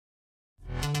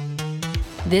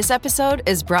This episode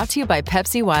is brought to you by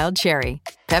Pepsi Wild Cherry.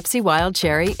 Pepsi Wild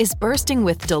Cherry is bursting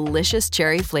with delicious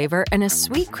cherry flavor and a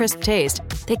sweet, crisp taste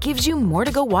that gives you more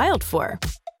to go wild for.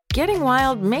 Getting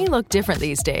wild may look different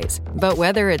these days, but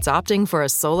whether it's opting for a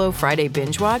solo Friday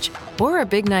binge watch or a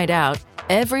big night out,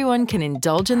 everyone can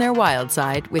indulge in their wild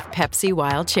side with Pepsi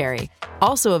Wild Cherry.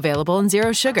 Also available in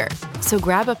Zero Sugar. So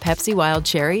grab a Pepsi Wild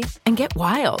Cherry and get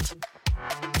wild.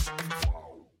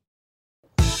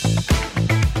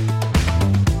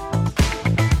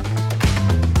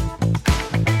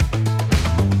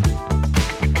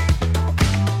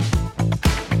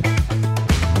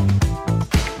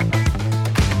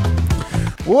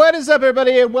 What is up,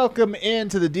 everybody, and welcome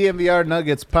into the DNVR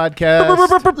Nuggets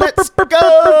podcast. Let's go!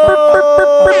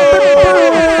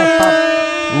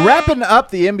 Wrapping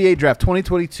up the NBA draft.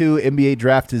 2022 NBA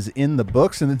draft is in the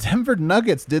books, and the Denver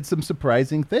Nuggets did some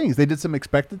surprising things. They did some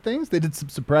expected things, they did some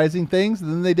surprising things,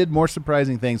 and then they did more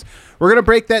surprising things. We're going to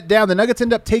break that down. The Nuggets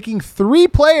end up taking 3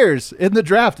 players in the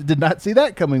draft. Did not see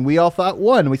that coming. We all thought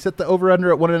 1. We set the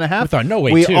over-under at 1.5. We thought, no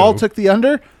way, We 2. all took the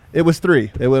under. It was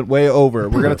 3. It went way over.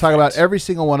 We're going to talk about every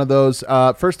single one of those.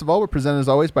 First of all, we're presented as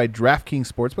always by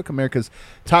DraftKings Sportsbook, America's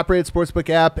top-rated sportsbook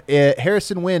app.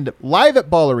 Harrison Wind, live at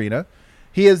Ball Arena.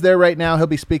 He is there right now. He'll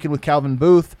be speaking with Calvin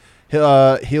Booth.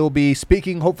 He'll be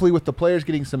speaking, hopefully, with the players,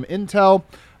 getting some intel.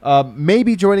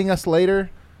 Maybe joining us later.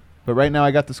 But right now,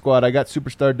 I got the squad. I got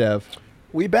Superstar Dev.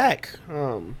 We back.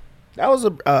 That was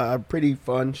a pretty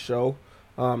fun show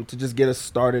to just get us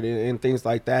started and things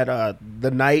like that.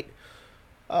 The night...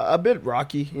 a bit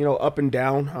rocky, up and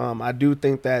down. I do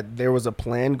think that there was a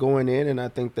plan going in, and I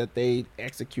think that they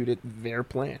executed their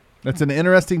plan. That's an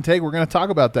interesting take. We're going to talk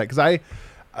about that because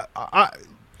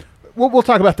we'll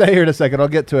talk about that here in a second. I'll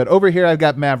get to it. Over here, I've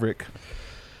got Maverick.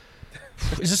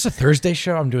 Is this a Thursday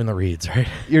show? I'm doing the reads, right?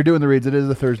 You're doing the reads. It is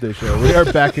a Thursday show. We are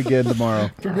back again tomorrow.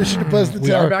 Permission to buzz the We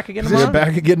tower. are back again tomorrow? We're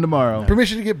back again tomorrow.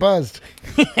 Permission to get buzzed.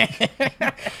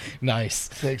 Nice.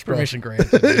 Thanks, bro. Permission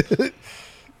granted.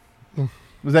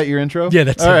 Was that your intro? Yeah,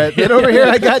 that's all it. right. Then over here,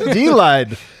 I got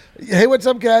D-Line. Hey, what's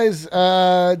up, guys?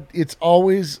 It's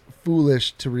always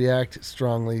foolish to react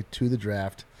strongly to the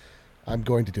draft. I'm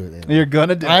going to do it anyway. You're going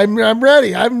to do it. I'm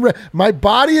ready. My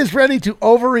body is ready to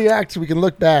overreact so we can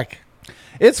look back.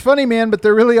 It's funny, man, but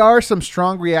there really are some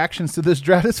strong reactions to this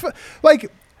draft. It's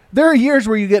like there are years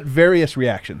where you get various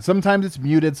reactions. Sometimes it's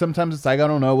muted. Sometimes it's like, I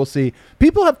don't know. We'll see.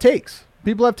 People have takes.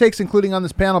 People have takes, including on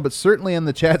this panel, but certainly in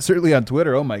the chat, certainly on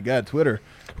Twitter. Oh, my God, Twitter.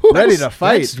 Ready to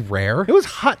fight. That's rare. It was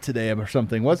hot today or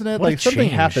something, wasn't it? What a like something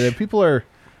change. happened. People they're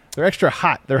extra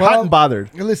hot. They're hot and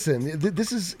bothered. Listen,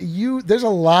 this is you. There's a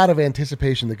lot of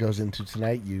anticipation that goes into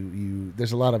tonight.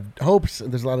 There's a lot of hopes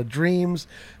and there's a lot of dreams.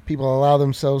 People allow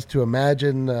themselves to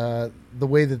imagine the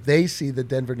way that they see the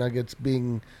Denver Nuggets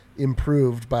being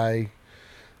improved by,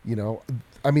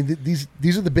 I mean,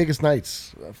 these are the biggest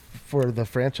nights for the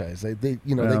franchise. They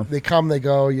come, they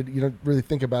go. You don't really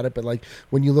think about it, but like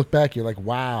when you look back, you're like,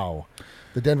 wow,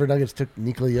 the Denver Nuggets took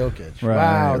Nikola Jokic.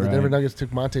 Wow, the Denver Nuggets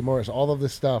took Monte Morris. All of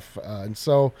this stuff, and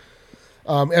so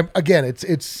and again,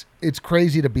 it's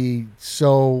crazy to be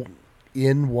so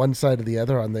in one side or the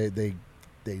other. On they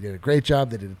did a great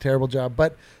job. They did a terrible job,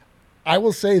 but I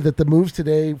will say that the moves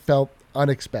today felt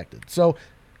unexpected. So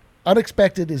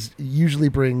unexpected usually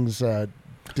brings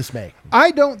dismay.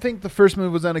 I don't think the first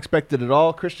move was unexpected at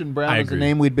all. Christian Braun is a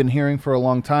name we'd been hearing for a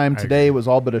long time. Today it was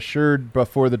all but assured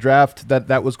before the draft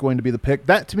that was going to be the pick.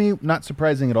 That, to me, not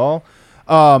surprising at all.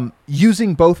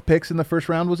 Using both picks in the first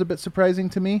round was a bit surprising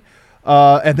to me.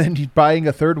 And then buying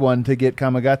a third one to get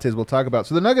Kamagate, as we'll talk about.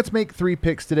 So the Nuggets make 3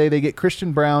 picks today. They get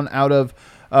Christian Braun out of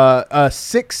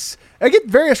 6. I get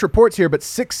various reports here, but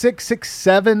 6'6",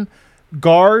 6'7",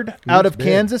 guard out of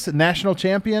Kansas, a national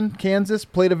champion. Kansas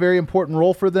played a very important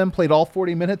role for them, played all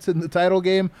 40 minutes in the title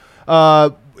game.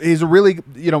 He's a really,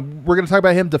 we're going to talk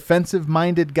about him,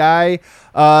 defensive-minded guy.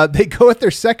 They go at their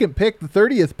second pick, the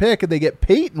 30th pick, and they get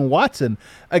Peyton Watson,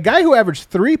 a guy who averaged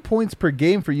 3 points per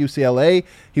game for UCLA.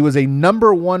 He was a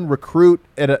number 1 recruit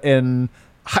at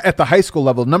the high school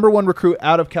level, number 1 recruit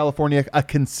out of California, a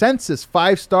consensus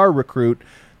 5-star recruit.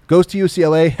 Goes to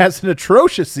UCLA, has an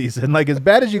atrocious season, like as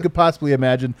bad as you could possibly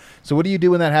imagine. So what do you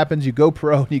do when that happens? You go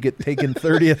pro and you get taken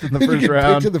 30th in the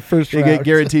first round. You get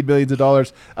guaranteed millions of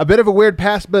dollars. A bit of a weird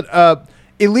pass, but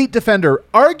elite defender,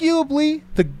 arguably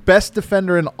the best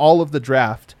defender in all of the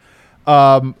draft,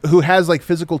 who has like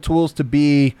physical tools to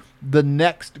be the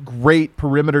next great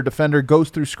perimeter defender, goes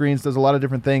through screens, does a lot of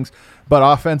different things, but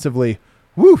offensively,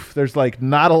 woof, there's like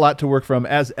not a lot to work from,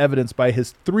 as evidenced by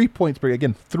his 3 points per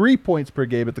game, 3 points per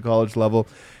game at the college level.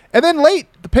 And then late,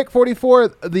 the pick 44,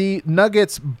 the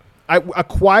Nuggets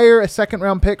acquire a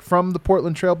second-round pick from the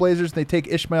Portland Trailblazers. They take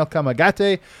Ismael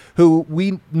Kamagate, who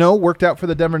we know worked out for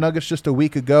the Denver Nuggets just a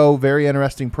week ago. Very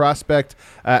interesting prospect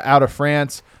out of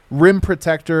France. Rim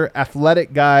protector,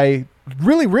 athletic guy,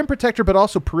 really rim protector, but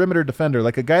also perimeter defender,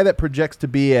 like a guy that projects to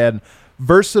be an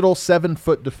versatile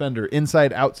 7-foot defender,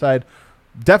 inside, outside.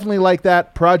 Definitely like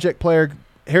that. Project player.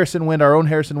 Harrison Wind, our own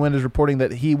Harrison Wind, is reporting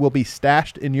that he will be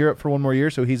stashed in Europe for one more year,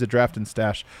 so he's a draft and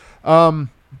stash. I'm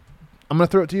going to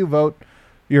throw it to you, Vote.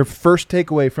 Your first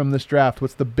takeaway from this draft.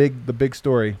 What's the big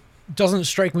story? Doesn't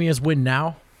strike me as win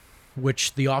now,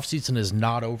 which the offseason is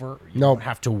not over. You Nope. don't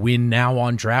have to win now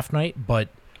on draft night, but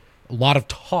a lot of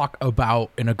talk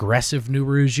about an aggressive new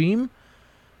regime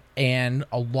and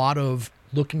a lot of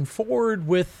looking forward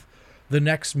with the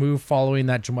next move following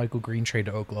that JaMychal Green trade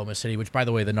to Oklahoma City, which, by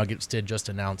the way, the Nuggets did just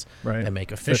announce and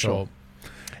make official.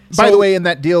 By the way, in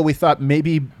that deal, we thought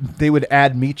maybe they would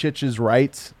add Micic's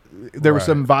rights. There was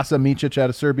some Vasa Micic out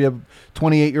of Serbia,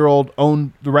 28-year-old,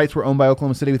 the rights were owned by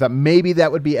Oklahoma City. We thought maybe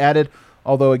that would be added,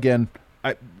 although, again,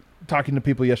 talking to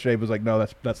people yesterday was like, no,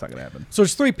 that's not going to happen. So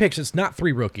it's 3 picks. It's not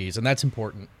 3 rookies, and that's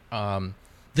important. The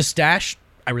stash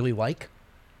I really like.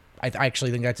 I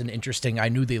actually think that's an interesting. I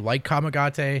knew they like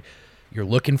Kamagate. You're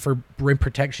looking for rim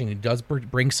protection. He does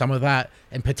bring some of that,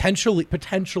 and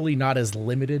potentially not as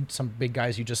limited. Some big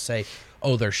guys you just say,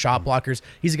 oh, they're shot blockers.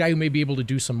 He's a guy who may be able to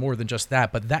do some more than just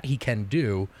that, but that he can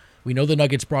do. We know the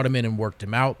Nuggets brought him in and worked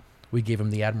him out. We gave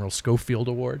him the Admiral Schofield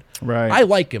Award. Right. I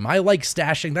like him. I like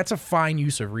stashing. That's a fine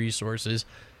use of resources.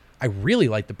 I really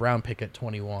like the Brown pick at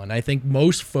 21. I think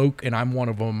most folk, and I'm one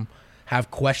of them, have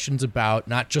questions about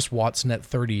not just Watson at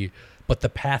 30, but the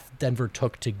path Denver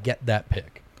took to get that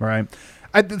pick. Right.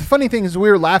 The funny thing is we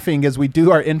were laughing as we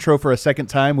do our intro for a second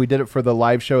time. We did it for the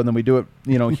live show, and then we do it,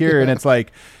 here, and it's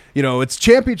like, it's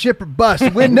championship or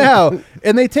bust, win now.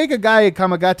 And they take a guy at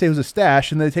Kamagate who's a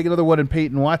stash, and they take another one in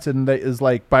Peyton Watson that is,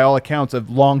 like, by all accounts, a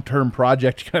long-term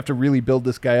project. You're going to have to really build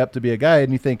this guy up to be a guy,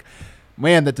 and you think,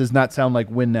 man, that does not sound like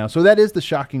win now. So that is the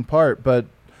shocking part, but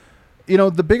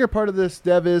the bigger part of this,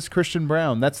 Dev, is Christian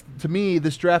Braun. That's, to me,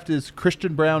 this draft is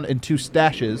Christian Braun and 2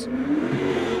 stashes.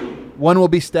 One will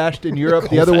be stashed in Europe.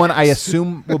 The other one, I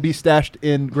assume, will be stashed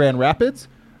in Grand Rapids.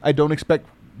 I don't expect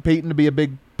Peyton to be a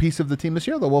big piece of the team this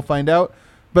year, though we'll find out.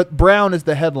 But Braun is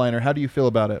the headliner. How do you feel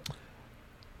about it?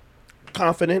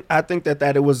 Confident. I think that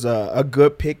it was a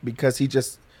good pick because he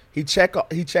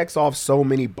checks off so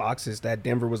many boxes that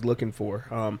Denver was looking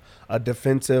for. A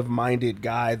defensive-minded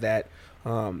guy that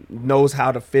knows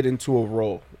how to fit into a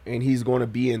role, and he's going to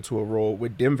be into a role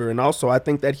with Denver. And also, I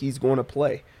think that he's going to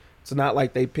play. It's not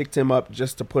like they picked him up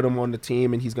just to put him on the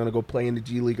team and he's going to go play in the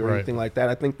G League or anything like that.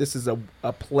 I think this is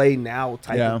a play now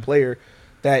type of player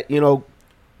that,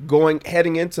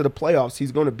 heading into the playoffs,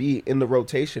 he's going to be in the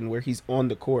rotation where he's on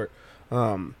the court.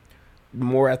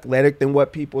 More athletic than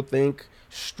what people think,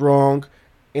 strong,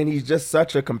 and he's just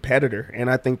such a competitor.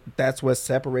 And I think that's what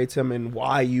separates him and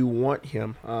why you want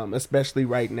him, especially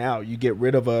right now. You get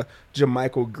rid of a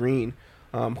JaMychal Green,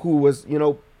 who was,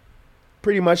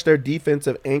 pretty much their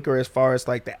defensive anchor as far as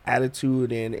like the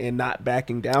attitude and not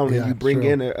backing down. And you bring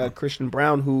in a Christian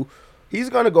Braun who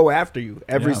he's going to go after you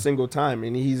every single time.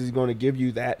 And he's going to give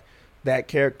you that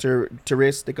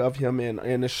characteristic of him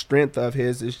and the strength of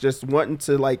his is just wanting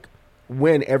to like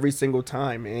win every single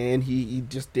time. And he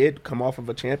just did come off of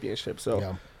a championship.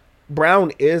 So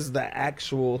Braun is the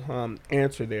actual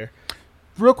answer there.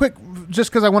 Real quick, just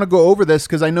because I want to go over this,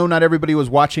 because I know not everybody was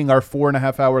watching our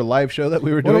 4.5-hour live show that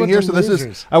we were doing here. So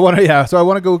I want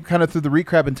to go kind of through the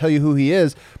recap and tell you who he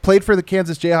is. Played for the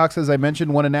Kansas Jayhawks, as I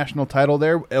mentioned, won a national title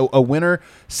there. A winner,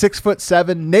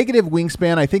 6'7", negative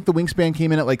wingspan. I think the wingspan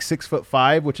came in at like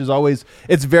 6'5", which is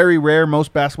it's very rare.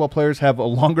 Most basketball players have a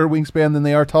longer wingspan than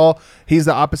they are tall. He's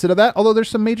the opposite of that. Although there's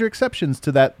some major exceptions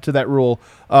to that rule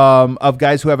of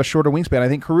guys who have a shorter wingspan. I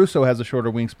think Caruso has a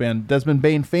shorter wingspan. Desmond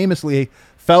Bane famously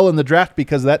fell in the draft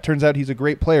because of that. Turns out he's a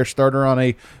great player, starter on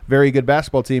a very good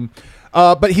basketball team.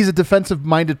 But he's a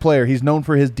defensive-minded player. He's known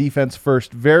for his defense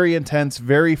first. Very intense,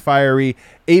 very fiery,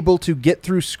 able to get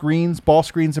through screens, ball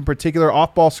screens in particular,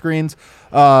 off-ball screens,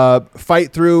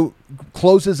 fight through,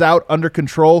 closes out under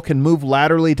control, can move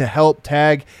laterally to help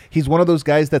tag. He's one of those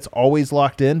guys that's always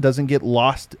locked in, doesn't get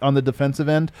lost on the defensive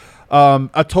end.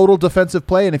 A total defensive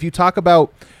play. And if you talk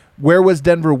about where was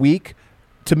Denver weak,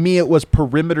 to me, it was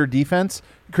perimeter defense.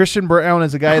 Christian Braun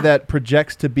is a guy that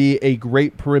projects to be a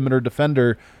great perimeter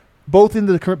defender, both in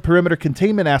the perimeter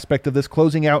containment aspect of this,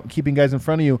 closing out and keeping guys in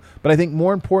front of you, but I think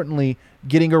more importantly,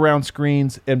 getting around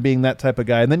screens and being that type of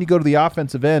guy. And then you go to the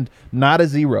offensive end, not a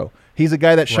zero. He's a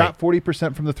guy that shot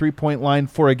 40% from the three-point line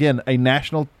for, again, a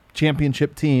national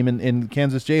championship team in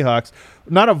Kansas Jayhawks.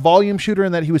 Not a volume shooter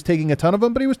in that he was taking a ton of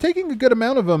them, but he was taking a good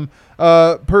amount of them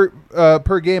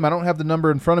per game. I don't have the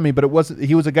number in front of me, but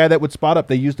he was a guy that would spot up.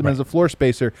 They used him as a floor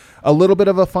spacer. A little bit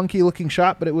of a funky looking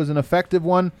shot, but it was an effective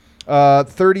one.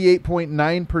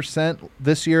 38.9%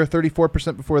 this year,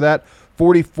 34% before that,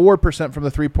 44% from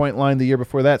the three-point line the year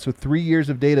before that. So 3 years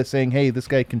of data saying, hey, this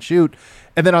guy can shoot.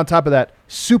 And then on top of that,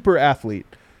 super athlete.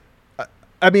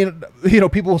 I mean,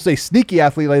 people will say sneaky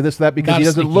athlete like this or that because he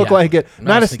doesn't look like it.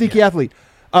 Not a sneaky athlete.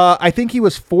 I think he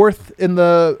was fourth in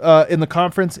the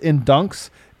conference in dunks.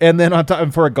 And then on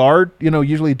top, for a guard,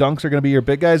 usually dunks are going to be your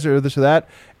big guys or this or that.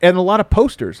 And a lot of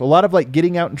posters, a lot of like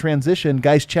getting out in transition,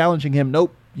 guys challenging him.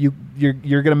 Nope, you're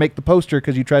going to make the poster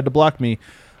because you tried to block me.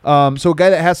 So a guy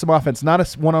that has some offense, not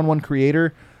a one-on-one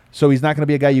creator. So he's not going to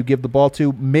be a guy you give the ball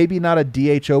to. Maybe not a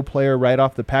DHO player right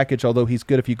off the package, although he's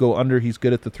good if you go under. He's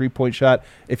good at the three-point shot.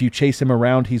 If you chase him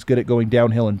around, he's good at going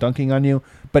downhill and dunking on you.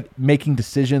 But making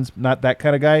decisions, not that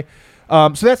kind of guy.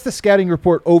 So that's the scouting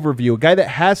report overview. A guy that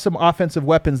has some offensive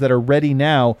weapons that are ready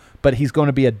now, but he's going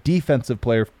to be a defensive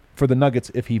player for the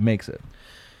Nuggets if he makes it.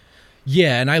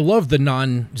 Yeah, and I love the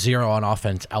non-zero on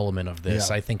offense element of this.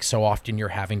 Yeah. I think so often you're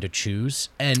having to choose.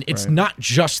 And it's not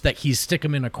just that he's stick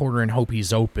him in a corner and hope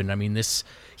he's open. I mean,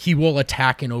 he will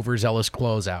attack an overzealous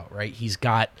closeout, right?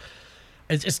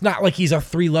 It's not like he's a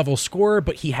 3-level scorer,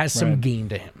 but he has some gain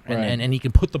to him. And he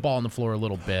can put the ball on the floor a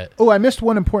little bit. Oh, I missed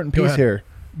one important piece here.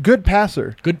 Good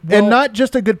passer. And not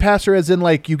just a good passer as in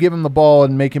like you give him the ball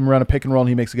and make him run a pick and roll and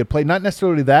he makes a good play. Not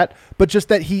necessarily that, but just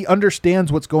that he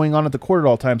understands what's going on at the court at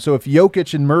all times. So if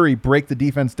Jokic and Murray break the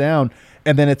defense down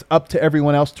and then it's up to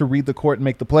everyone else to read the court and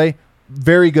make the play,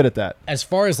 very good at that. As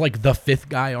far as like the fifth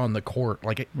guy on the court,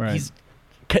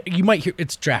 you might hear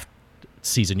it's draft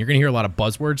season. You're going to hear a lot of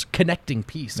buzzwords. Connecting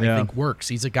piece, I think, works.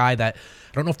 He's a guy that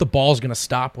I don't know if the ball's going to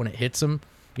stop when it hits him.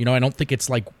 I don't think it's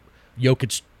like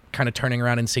Jokic kind of turning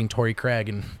around and seeing Torrey Craig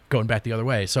and going back the other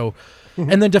way. So,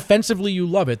 and then defensively, you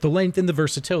love it. The length and the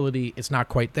versatility, it's not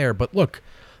quite there. But look,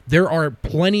 there are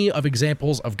plenty of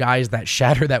examples of guys that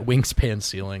shatter that wingspan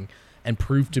ceiling and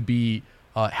prove to be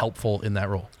helpful in that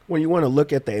role. When you want to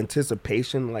look at the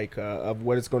anticipation of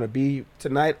what it's going to be,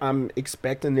 tonight I'm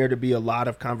expecting there to be a lot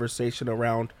of conversation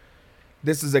around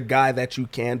this is a guy that you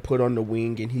can put on the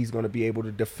wing and he's going to be able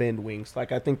to defend wings.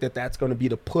 I think that's going to be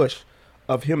the push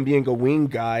of him being a wing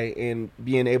guy and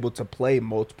being able to play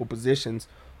multiple positions.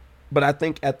 But I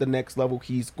think at the next level,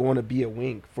 he's going to be a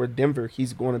wing. For Denver,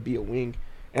 he's going to be a wing.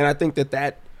 And I think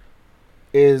that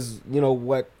is,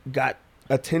 what got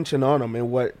attention on him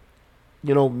and what,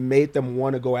 made them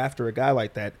want to go after a guy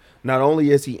like that. Not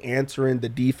only is he answering the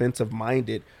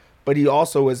defensive-minded, but he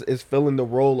also is filling the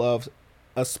role of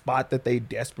a spot that they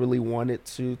desperately wanted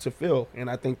to fill. And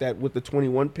I think that with the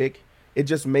 21 pick, it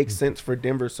just makes sense for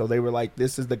Denver, so they were like,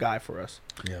 this is the guy for us.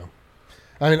 Yeah.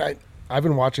 I mean, I've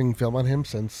been watching film on him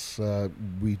since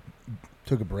we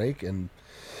took a break, and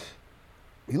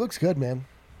he looks good, man.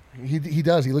 He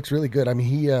does. He looks really good. I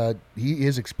mean, he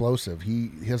is explosive.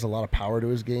 He has a lot of power to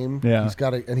his game. Yeah. He's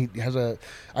got and he has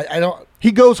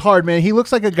He goes hard, man. He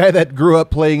looks like a guy that grew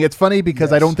up playing. It's funny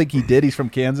because I don't think he did. He's from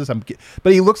Kansas.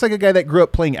 But he looks like a guy that grew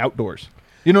up playing outdoors.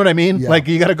 You know what I mean? Yeah. Like,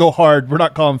 you got to go hard. We're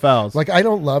not calling fouls. Like, I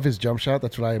don't love his jump shot.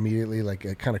 That's what I immediately,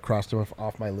 it kind of crossed him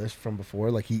off my list from before.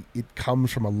 Like, it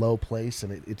comes from a low place,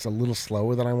 and it's a little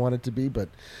slower than I want it to be, but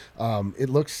it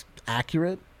looks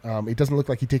accurate. It doesn't look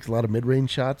like he takes a lot of mid-range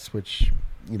shots, which,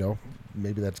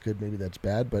 maybe that's good, maybe that's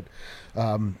bad, but,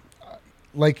 I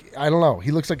don't know. He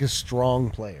looks like a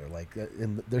strong player,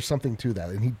 and there's something to that.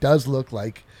 And he does look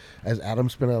like, as Adam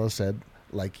Spinella said,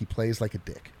 like he plays like a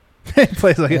dick.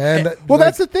 Plays like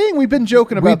that's the thing. We've been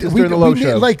joking about this during the low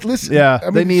show. Listen,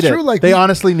 they need it. They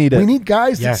honestly need it. We need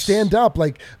guys that stand up.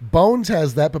 Like Bones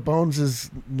has that, but Bones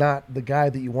is not the guy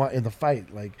that you want in the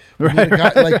fight. Like we need a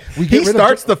guy, he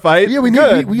starts the fight. Yeah, we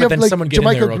have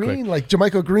Jermichael Green,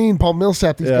 Jermichael Green, Paul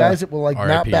Millsap. These guys that will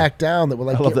not back down. That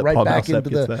will get right back into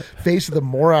the face of the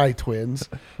Morai twins.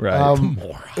 Right.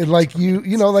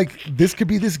 And this could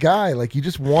be this guy. Like you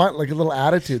just want a little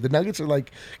attitude. The Nuggets are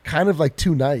kind of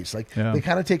too nice. They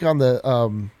kind of take on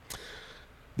the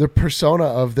persona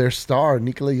of their star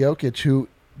Nikola Jokic, who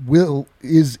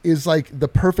is like the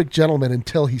perfect gentleman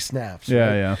until he snaps.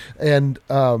 Yeah. And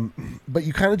but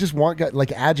you kind of just want guys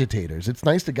like agitators. It's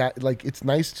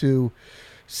nice to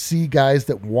see guys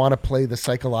that want to play the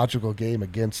psychological game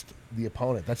against the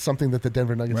opponent. That's something that the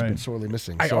Denver Nuggets have been sorely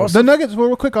missing. The Nuggets,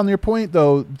 real quick on your point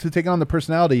though, to take on the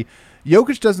personality,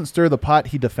 Jokic doesn't stir the pot;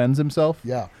 he defends himself.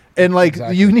 Yeah. And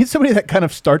you need somebody that kind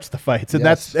of starts the fights, and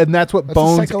that's what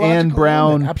Bones and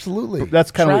Brown absolutely.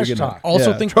 That's kind of what you're talk.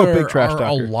 Also, think there are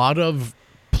a lot of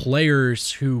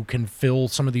players who can fill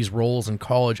some of these roles in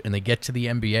college and they get to the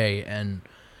NBA. And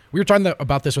we were talking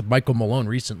about this with Michael Malone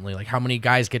recently, like how many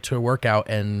guys get to a workout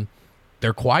and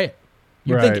they're quiet.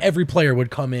 You'd think every player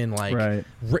would come in like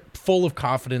full of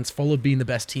confidence, full of being the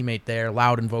best teammate there,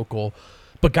 loud and vocal.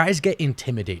 But guys get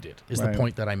intimidated is the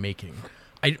point that I'm making.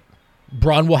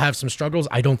 Braun will have some struggles.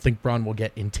 I don't think Braun will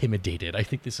get intimidated. I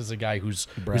think this is a guy who's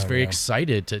very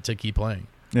excited to keep playing.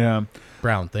 Yeah.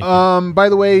 Brown, thank you. By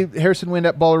the way, Harrison Wind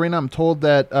at Ball Arena, I'm told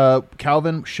that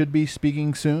Calvin should be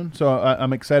speaking soon, so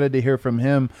I'm excited to hear from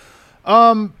him.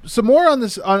 Some more on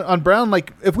this on Brown.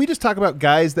 Like, if we just talk about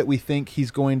guys that we think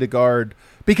he's going to guard,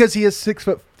 because he is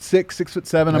 6'6",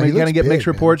 6'7". I mean, you kind of get mixed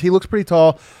reports. He looks pretty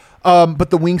tall, but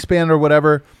the wingspan or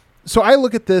whatever. So I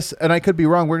look at this, and I could be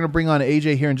wrong. We're going to bring on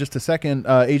AJ here in just a second.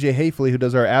 AJ Hafley, who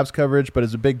does our Avs coverage, but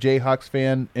is a big Jayhawks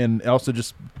fan and also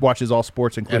just watches all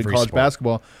sports, including college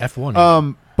basketball.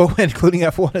 F1. But including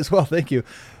F1 as well. Thank you.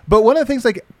 But one of the things,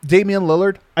 like Damian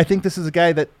Lillard, I think this is a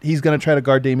guy that he's going to try to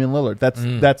guard Damian Lillard.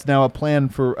 That's now a plan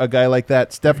for a guy like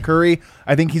that. Steph Curry,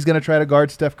 I think he's going to try to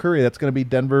guard Steph Curry. That's going to be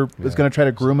Denver. Is going to try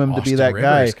to groom him to be that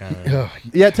guy.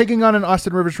 Yeah, taking on an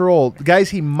Austin Rivers role.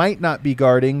 Guys he might not be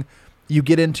guarding. You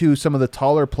get into some of the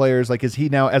taller players, like is he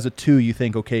now as a 2, you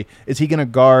think, okay, is he going to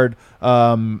guard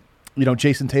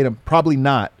Jason Tatum? Probably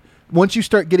not. Once you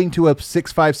start getting to a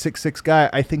 6'5", 6'6" guy,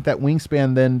 I think that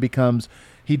wingspan then becomes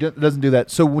he doesn't do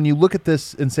that. So when you look at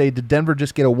this and say, did Denver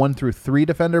just get a 1-3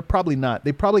 defender? Probably not.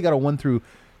 They probably got a 1-2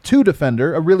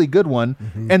 defender, a really good one,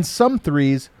 and some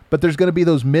threes, but there's going to be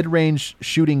those mid-range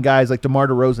shooting guys like DeMar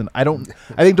DeRozan. I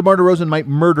think DeMar DeRozan might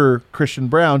murder Christian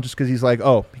Braun just because he's like,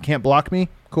 oh, he can't block me?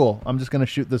 Cool. I'm just going to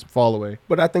shoot this fall away.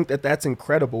 But I think that's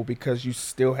incredible because you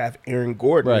still have Aaron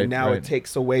Gordon. And now it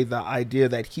takes away the idea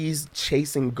that he's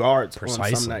chasing guards on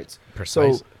some nights.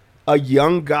 So a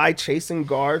young guy chasing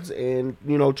guards and,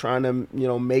 trying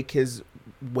to, make his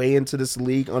way into this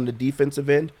league on the defensive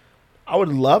end, I would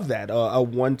love that. A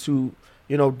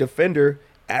 1-2, defender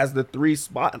as the 3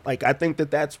 spot. Like, I think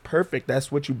that's perfect.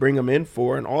 That's what you bring him in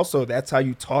for. And also that's how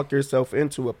you talk yourself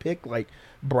into a pick like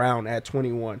Brown at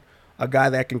 21. A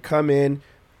guy that can come in,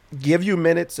 give you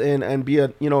minutes and be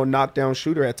a, knockdown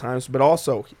shooter at times, but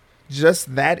also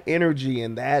just that energy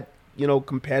and that,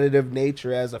 competitive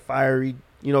nature as a fiery,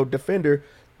 defender,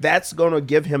 that's going to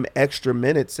give him extra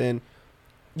minutes. And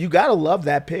you got to love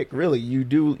that pick, really. You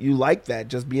like that,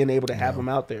 just being able to have him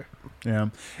out there. Yeah.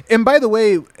 And by the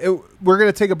way, we're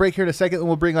going to take a break here in a second, and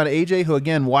we'll bring on AJ, who,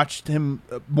 again, watched him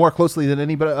more closely than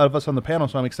anybody of us on the panel,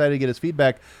 so I'm excited to get his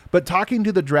feedback. But talking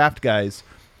to the draft guys,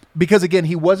 because, again,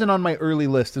 he wasn't on my early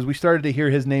list. As we started to hear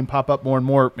his name pop up more and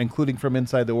more, including from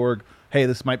inside the org, hey,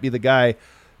 this might be the guy,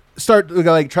 try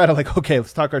to okay,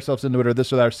 let's talk ourselves into it or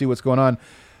this or that or see what's going on.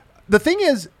 The thing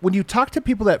is, when you talk to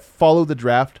people that follow the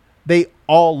draft, they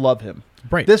all love him.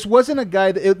 Right. This wasn't a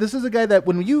guy this is a guy that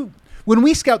when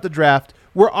we scout the draft,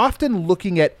 we're often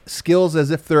looking at skills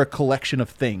as if they're a collection of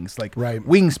things like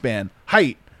wingspan,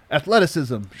 height,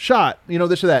 athleticism, shot,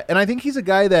 this or that. And I think he's a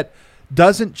guy that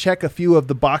doesn't check a few of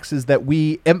the boxes that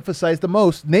we emphasize the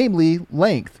most, namely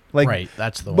length. Like,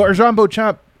 that's the one. Arjan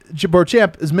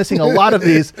Beauchamp is missing a lot of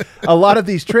these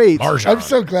traits. I'm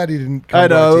so glad he didn't come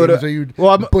to our team, so you'd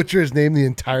butcher his name the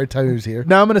entire time he was here.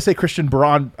 Now I'm going to say Christian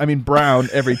Braun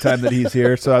every time that he's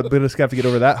here, so I'm going to have to get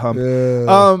over that hump.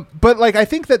 But like, I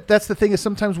think that's the thing is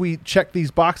sometimes we check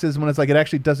these boxes when it's like it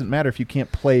actually doesn't matter if you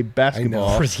can't play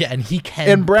basketball. Yeah, and he can.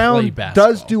 And Brown play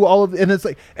basketball. does do all of, and it's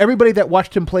like everybody that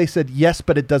watched him play said yes,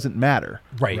 but it doesn't matter.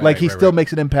 He still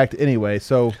makes an impact anyway.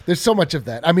 So there's so much of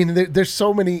that. I mean, there's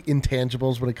so many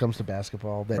intangibles when it comes to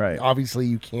basketball that obviously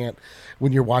you can't,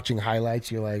 when you're watching highlights,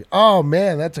 you're like, oh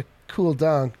man, that's a cool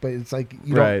dunk, but it's like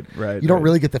you don't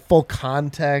really get the full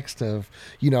context of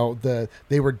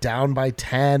they were down by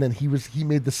 10 and he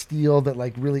made the steal that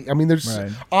like really, I mean there's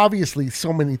obviously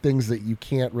so many things that you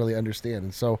can't really understand,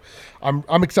 and so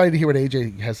I'm excited to hear what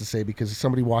AJ has to say because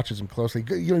somebody watches him closely.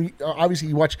 Obviously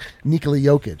you watch Nikola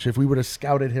Jokic. If we would have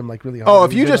scouted him like really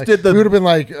hard, if you just did we would have been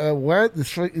like what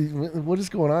is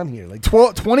going on here, like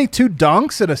 22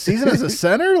 dunks in a season as a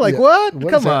center, like what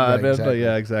come on, man. But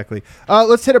yeah, exactly.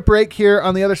 Let's hit a break here.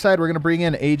 On the other side, we're going to bring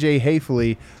in AJ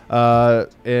Hafley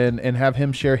and have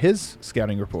him share his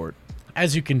scouting report.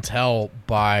 As you can tell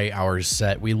by our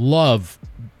set, we love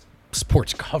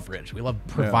sports coverage. We love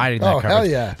providing that coverage. Hell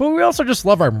yeah. But we also just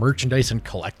love our merchandise and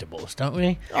collectibles, don't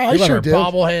we? Oh, we love sure our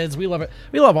bobbleheads. We love it.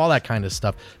 We love all that kind of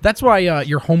stuff. That's why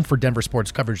your home for Denver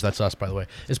sports coverage, that's us, by the way,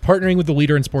 is partnering with the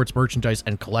leader in sports merchandise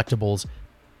and collectibles,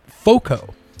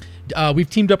 FOCO. We've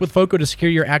teamed up with FOCO to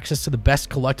secure your access to the best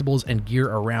collectibles and gear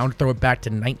around. Throw it back to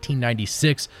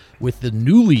 1996 with the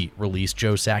newly released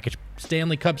Joe Sakic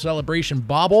Stanley Cup Celebration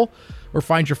Bobble, or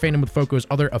find your fandom with FOCO's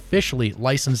other officially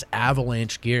licensed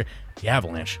Avalanche gear. The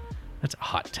Avalanche, that's a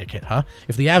hot ticket, huh?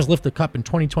 If the Avs lift the cup in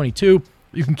 2022,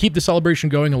 you can keep the celebration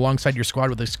going alongside your squad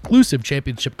with exclusive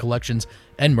championship collections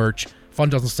and merch. Fun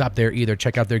doesn't stop there either.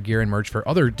 Check out their gear and merch for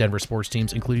other Denver sports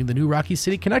teams, including the new Rocky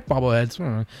City Connect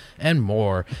bobbleheads and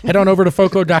more. Head on over to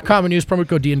FOCO.com and use promo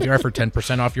code DNVR for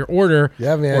 10% off your order.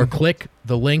 Yeah, man. Or click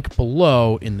the link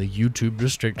below in the YouTube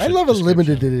description. I love a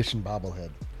limited edition bobblehead.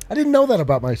 I didn't know that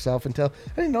about myself until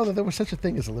I didn't know that there was such a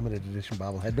thing as a limited edition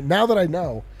bobblehead. But now that I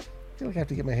know, I feel like I have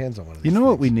to get my hands on one of these. You know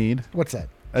what we need? What's that?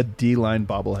 A D-line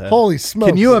bobblehead. Holy smokes.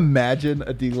 Can you imagine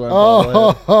a D-line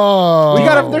bobblehead? We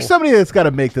gotta. There's somebody that's got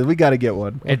to make this. We got to get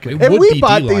one. It If would we be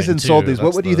bought D-line, these and too. sold these,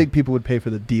 what That's do you think people would pay for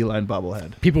the D-line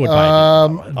bobblehead? People would buy it.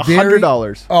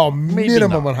 $100. Oh, Maybe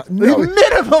minimum not. no,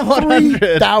 Minimum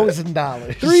 $100.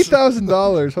 $3,000.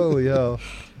 $3,000. Holy hell.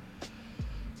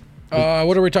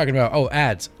 What are we talking about? Oh,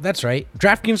 ads. That's right.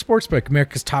 DraftKings Sportsbook,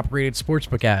 America's top-rated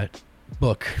sportsbook ad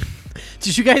book.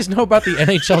 Did you guys know about the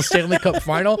NHL Stanley Cup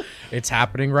Final? It's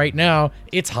happening right now.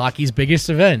 It's hockey's biggest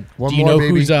event. One Do you more, know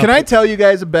baby. who's up? Can I tell you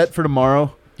guys a bet for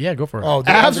tomorrow? Yeah, go for it. Oh,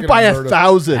 the Avs are Avs gonna by murder.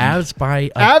 1,000. Avs by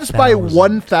Avs by 1,000.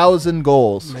 1,000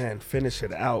 goals. Man, finish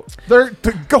it out. They're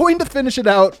going to finish it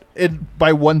out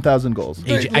by 1,000 goals.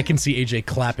 AJ, I can see AJ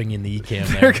clapping in the cam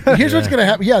there. Here's what's going to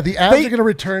happen. Yeah, the Avs are going to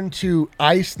return to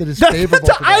ice that is favorable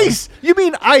to for them. ice. You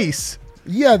mean ice?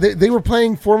 Yeah, they were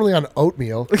playing formerly on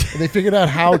oatmeal, and they figured out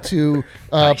how to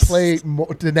play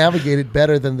to navigate it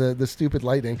better than the stupid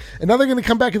Lightning. And now they're going to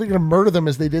come back and they're going to murder them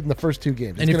as they did in the first two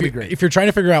games. It's going to be great. If you're trying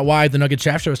to figure out why the Nuggets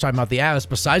Shaft Show is talking about the Avs,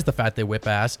 besides the fact they whip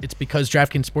ass, it's because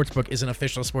DraftKings Sportsbook is an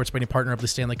official sports betting partner of the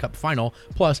Stanley Cup Final.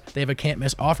 Plus, they have a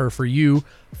can't-miss offer for you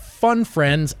fun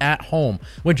friends at home.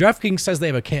 When DraftKings says they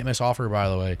have a can't-miss offer, by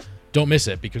the way, don't miss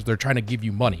it because they're trying to give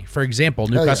you money. For example,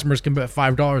 new customers can bet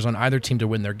 $5 on either team to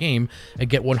win their game and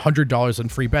get $100 in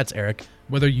free bets, Eric,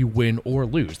 whether you win or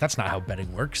lose. That's not how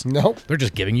betting works. Nope. They're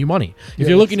just giving you money. If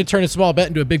you're looking to turn a small bet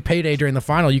into a big payday during the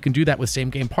final, you can do that with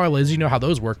same-game parlays. You know how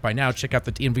those work by now. Check out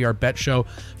the DNVR Bet Show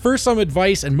for some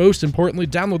advice, and most importantly,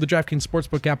 download the DraftKings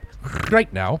Sportsbook app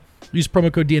right now. Use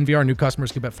promo code DNVR. New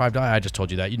customers can bet $5. I just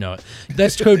told you that. You know it.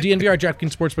 That's code DNVR.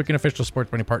 DraftKings Sportsbook, an official sports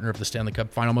betting partner of the Stanley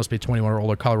Cup Final. Must be 21 or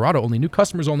older. Colorado only. New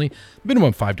customers only.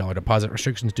 Minimum $5 deposit.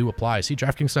 Restrictions do apply. See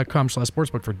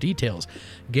DraftKings.com/sportsbook for details.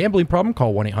 Gambling problem?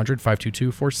 Call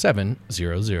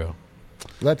 1-800-522-4700.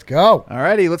 Let's go. All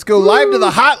righty, let's go live to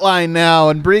the hotline now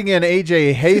and bring in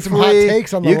AJ Hathaway. Some hot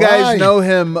takes on the You guys line. know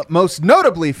him most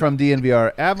notably from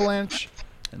DNVR Avalanche.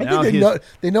 And I think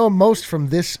they know him most from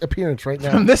this appearance right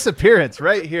now. from this appearance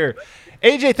right here.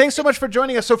 AJ, thanks so much for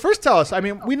joining us. So first tell us, I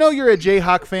mean, we know you're a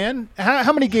Jayhawk fan.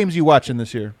 How many games are you watching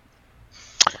this year?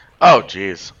 Oh,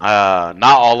 geez. Not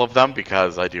all of them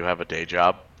because I do have a day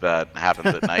job that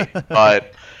happens at night.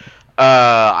 But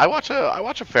I watch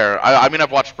a fair. I mean,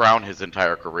 I've watched Braun his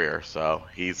entire career, so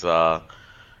he's an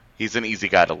easy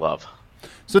guy to love.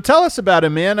 So tell us about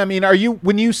him, man. I mean,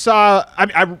 when you saw?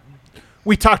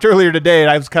 We talked earlier today,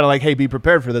 and I was kind of like, "Hey, be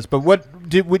prepared for this." But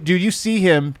do you see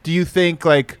him? Do you think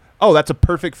like, "Oh, that's a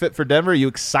perfect fit for Denver"? Are you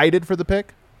excited for the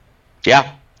pick?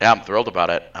 Yeah, I'm thrilled about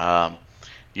it.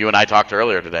 You and I talked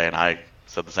earlier today, and I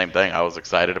said the same thing. I was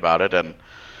excited about it, and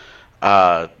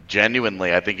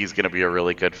genuinely, I think he's going to be a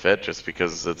really good fit, just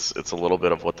because it's a little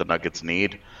bit of what the Nuggets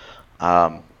need.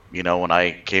 You know, when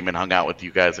I came and hung out with you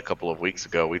guys a couple of weeks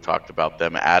ago, we talked about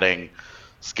them adding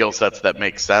skill sets that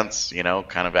make sense, you know,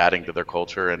 kind of adding to their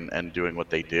culture and doing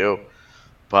what they do.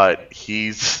 But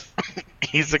he's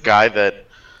a guy that,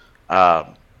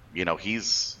 you know,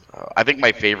 I think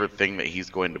my favorite thing that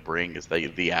he's going to bring is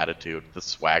the attitude, the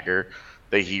swagger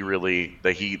that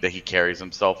he carries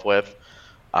himself with.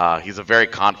 He's a very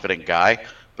confident guy,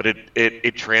 but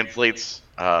it translates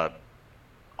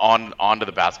onto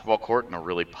the basketball court in a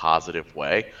really positive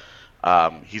way.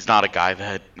 He's not a guy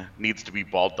that needs to be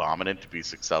ball dominant to be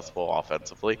successful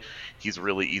offensively. He's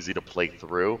really easy to play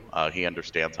through. He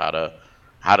understands how to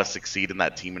succeed in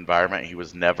that team environment. He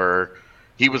was never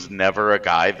a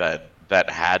guy that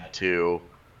had to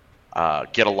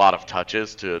get a lot of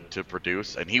touches to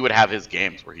produce, and he would have his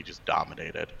games where he just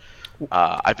dominated.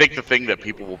 I think the thing that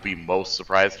people will be most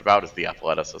surprised about is the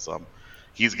athleticism.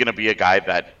 He's going to be a guy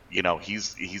that, you know,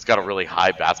 he's got a really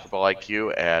high basketball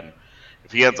IQ, and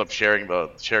if he ends up sharing the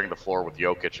floor with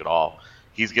Jokic at all,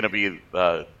 he's going to be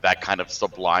that kind of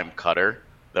sublime cutter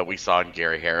that we saw in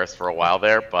Gary Harris for a while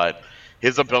there. But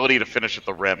his ability to finish at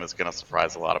the rim is going to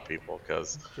surprise a lot of people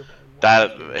because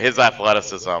his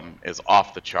athleticism is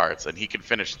off the charts, and he can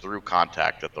finish through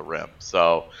contact at the rim.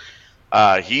 So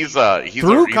he's a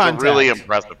really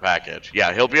impressive package.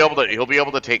 Yeah, he'll be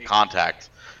able to take contact,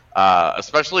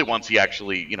 especially once he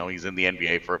actually he's in the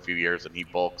NBA for a few years and he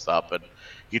bulks up and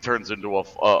he turns into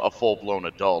a full blown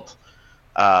adult.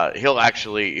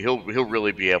 He'll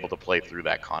really be able to play through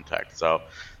that contact. So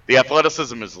the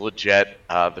athleticism is legit.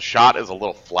 The shot is a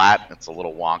little flat. It's a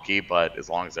little wonky, but as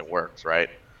long as it works, right?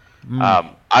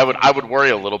 I would worry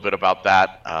a little bit about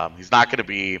that. He's not going to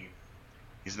be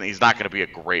a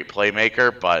great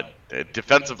playmaker, but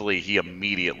defensively, he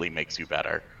immediately makes you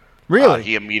better. Really?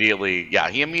 He immediately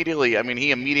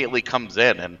comes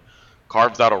in and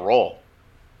carves out a role.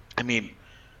 I mean,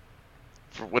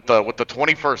 with the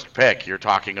 21st pick, you're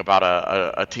talking about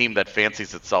a team that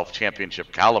fancies itself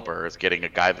championship caliber is getting a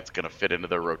guy that's going to fit into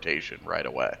their rotation right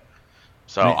away.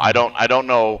 So I don't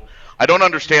know. I don't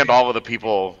understand all of the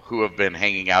people who have been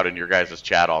hanging out in your guys'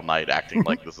 chat all night acting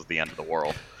like this is the end of the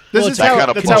world. It's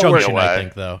a conjunction, I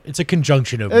think, though. It's a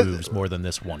conjunction of moves more than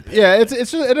this one pick. Yeah,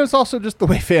 it's also just the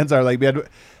way fans are. Like,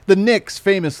 the Knicks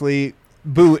famously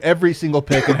boo every single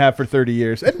pick and have for 30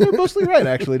 years. And they're mostly right,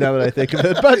 actually, now that I think of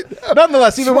it. But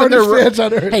nonetheless, even when they're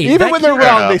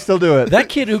wrong, they still do it. That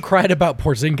kid who cried about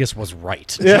Porzingis was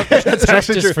right. Yeah, that's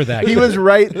actually true. For that. He was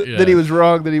right, that he was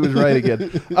wrong, that he was right again.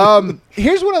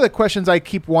 Here's one of the questions I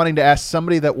keep wanting to ask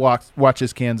somebody that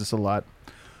watches Kansas a lot.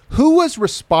 Who was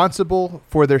responsible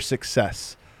for their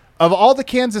success? Of all the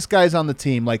Kansas guys on the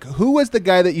team, like, who was the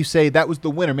guy that you say that was the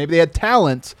winner? Maybe they had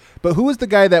talent, but who was the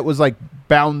guy that was, like,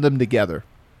 bound them together?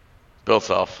 Bill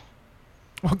Self.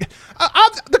 Okay.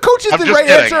 The coach is the right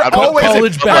kidding. answer. Always.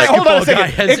 College basketball hold on a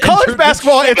second. In college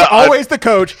basketball, it's always the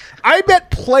coach. I bet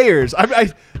players.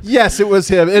 Yes, it was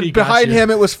him. And behind him,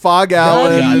 it was Fog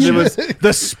Allen. It was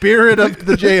the spirit of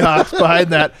the Jayhawks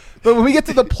behind that. But when we get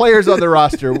to the players on the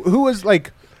roster, who was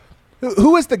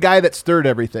the guy that stirred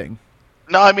everything?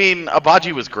 No, I mean,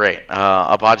 Abaji was great.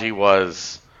 Abaji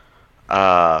was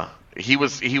he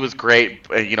was great.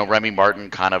 Remy Martin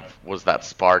kind of was that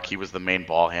spark. He was the main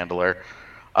ball handler.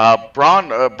 Braun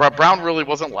really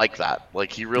wasn't like that.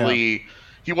 Like, he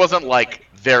wasn't like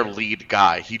their lead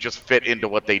guy. He just fit into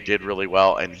what they did really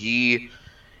well, and he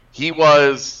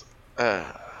was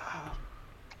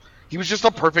just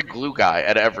a perfect glue guy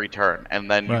at every turn. And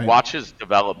then you watch his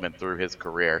development through his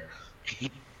career.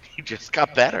 He just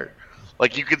got better.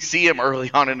 Like, you could see him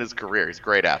early on in his career. He's a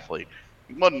great athlete.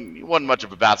 He wasn't much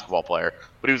of a basketball player,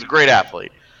 but he was a great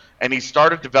athlete. And he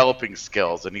started developing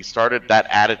skills, and he started that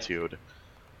attitude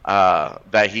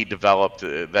that he developed.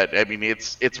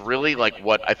 It's really like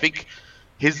what I think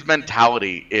his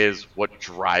mentality is what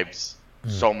drives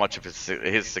so much of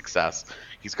his success.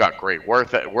 He's got great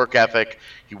work ethic.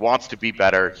 He wants to be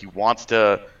better. He wants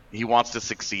to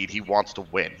succeed. He wants to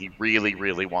win. He really,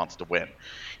 really wants to win.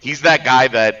 He's that guy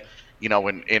that,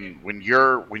 when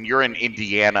you're in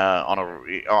Indiana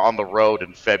on the road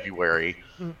in February,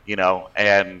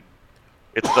 and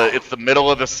it's the middle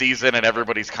of the season and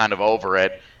everybody's kind of over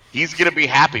it, he's gonna be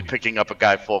happy picking up a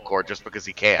guy full court just because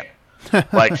he can.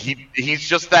 Like, he's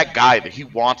just that guy that he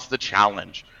wants the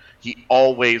challenge. He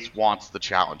always wants the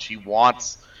challenge. He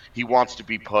wants to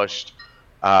be pushed.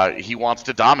 He wants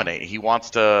to dominate. He wants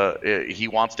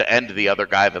to end the other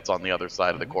guy that's on the other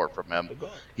side of the court from him.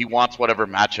 He wants whatever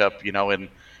matchup,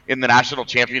 in the national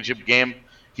championship game,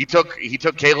 he took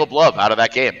Caleb Love out of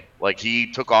that game. Like,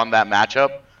 he took on that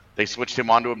matchup. They switched him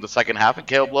onto him the second half, and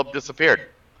Caleb Love disappeared.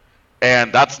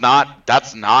 And that's not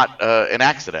an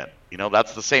accident.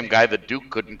 That's the same guy that Duke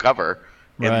couldn't cover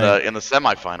in the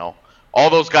semifinal. All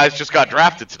those guys just got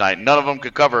drafted tonight. None of them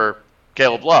could cover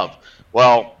Caleb Love.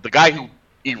 Well, the guy who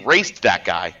erased that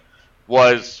guy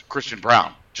was Christian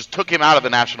Braun. Just took him out of the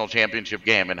national championship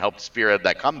game and helped spearhead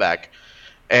that comeback.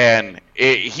 And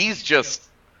he's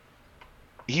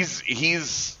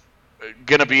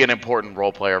gonna be an important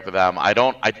role player for them. I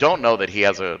don't know that he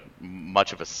has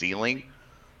much of a ceiling.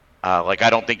 I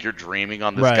don't think you're dreaming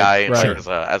on this guy as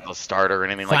a starter or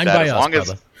anything like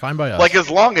that. Fine by us. Like, as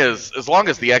long as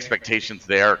the expectations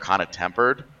there are kind of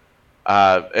tempered,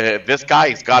 this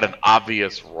guy's got an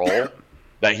obvious role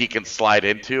that he can slide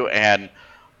into, and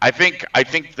I think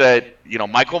that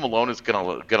Michael Malone is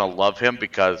gonna love him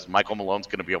because Michael Malone's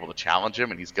gonna be able to challenge him,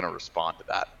 and he's gonna respond to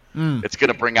that. It's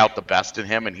gonna bring out the best in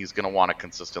him, and he's gonna want to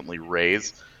consistently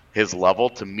raise his level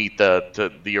to meet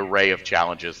the array of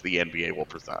challenges the NBA will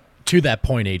present. To that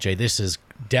point, AJ, this is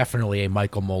definitely a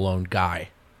Michael Malone guy.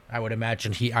 I would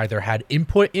imagine he either had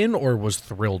input in or was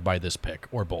thrilled by this pick,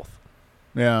 or both.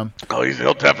 Yeah. Oh,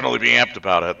 he'll definitely be amped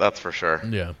about it. That's for sure.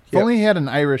 Yeah. If only he had an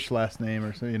Irish last name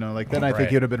or so, like then I think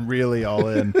he would have been really all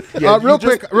in. Yeah,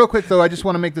 real quick though, I just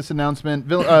want to make this announcement.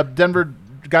 Denver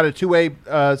got a two-way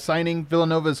signing.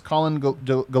 Villanova's Colin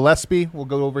Gillespie. We'll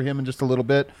go over him in just a little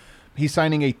bit. He's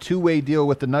signing a two-way deal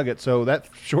with the Nuggets, so that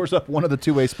shores up one of the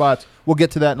two-way spots. We'll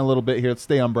get to that in a little bit here. Let's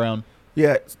stay on Braun.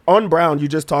 Yeah, on Braun, you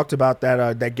just talked about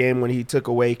that game when he took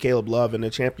away Caleb Love in the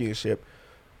championship.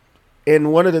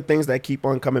 And one of the things that keep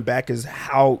on coming back is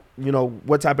how,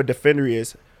 what type of defender he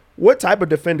is. What type of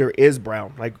defender is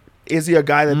Braun? Like, is he a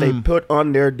guy that they put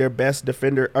on their best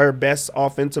defender or best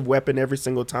offensive weapon every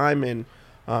single time? And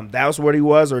that was what he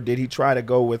was, or did he try to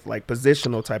go with like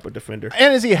positional type of defender?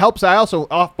 And as he helps, I also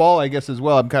off ball, I guess, as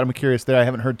well. I'm kind of curious there. I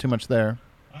haven't heard too much there.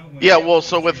 Yeah, well,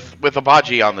 so with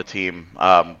Abaji on the team,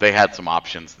 they had some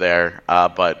options there,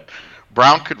 but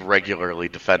Braun could regularly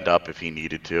defend up if he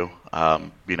needed to,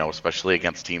 especially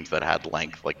against teams that had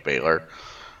length like Baylor.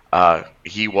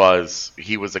 He was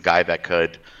a guy that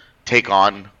could take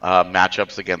on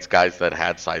matchups against guys that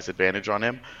had size advantage on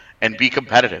him and be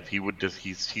competitive.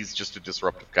 He's just a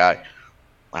disruptive guy.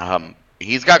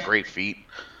 He's got great feet,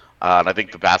 and I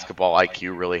think the basketball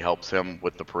IQ really helps him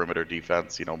with the perimeter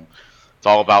defense. It's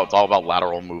all about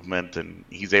lateral movement, and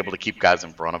he's able to keep guys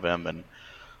in front of him, and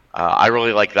I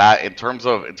really like that. In terms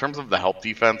of the help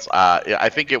defense, I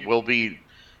think it will be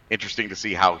interesting to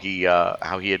see how he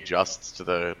adjusts to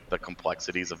the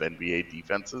complexities of NBA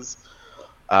defenses.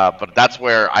 But that's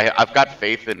where I've got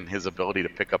faith in his ability to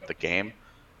pick up the game.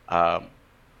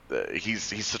 He's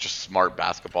such a smart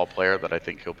basketball player that I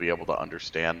think he'll be able to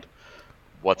understand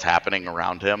what's happening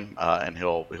around him, and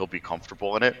he'll be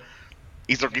comfortable in it.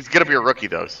 He's going to be a rookie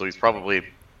though, so he's probably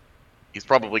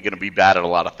going to be bad at a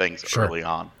lot of things early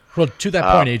on. Well, to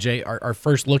that point, AJ, our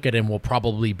first look at him will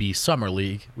probably be Summer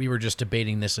League. We were just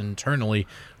debating this internally.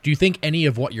 Do you think any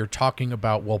of what you're talking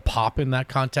about will pop in that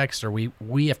context, or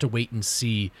we have to wait and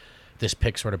see this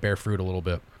pick sort of bear fruit a little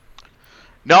bit?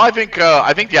 No, I think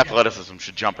the athleticism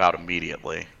should jump out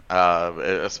immediately,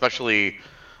 especially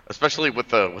with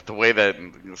the way that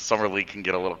Summer League can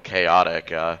get a little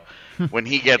chaotic. When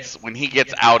he gets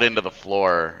out into the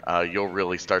floor, you'll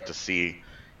really start to see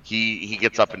he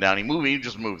gets up and down. He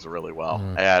just moves really well,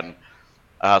 and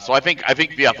so I think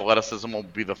the athleticism will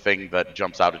be the thing that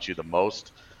jumps out at you the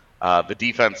most. The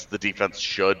defense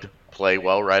should play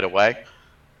well right away,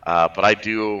 but I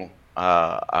do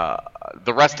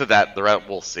the rest of that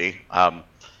we'll see. I'm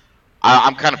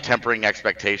kind of tempering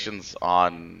expectations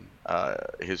on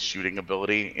his shooting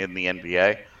ability in the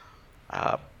NBA.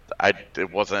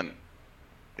 It wasn't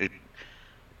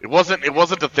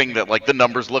a thing that, like, the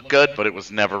numbers look good, but it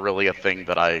was never really a thing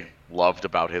that I loved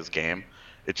about his game.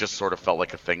 It just sort of felt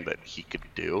like a thing that he could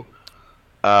do.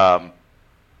 I'm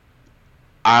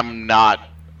not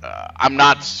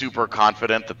super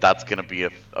confident that that's going to be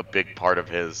a big part of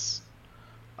his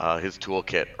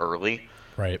toolkit early.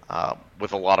 Right.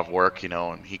 With a lot of work,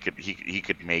 and he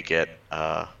could make it.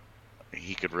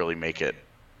 He could really make it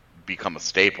become a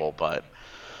staple, but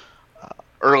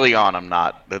early on,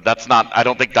 I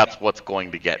don't think that's what's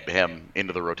going to get him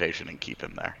into the rotation and keep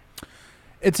him there.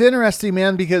 It's interesting,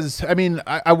 man, because,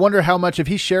 I wonder how much, if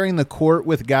he's sharing the court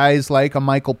with guys like a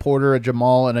Michael Porter, a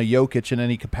Jamal, and a Jokic in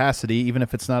any capacity, even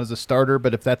if it's not as a starter,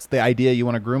 but if that's the idea, you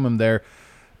want to groom him there,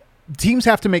 teams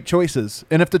have to make choices.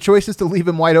 And if the choice is to leave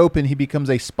him wide open, he becomes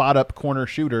a spot-up corner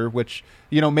shooter, which,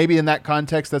 maybe in that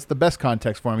context, that's the best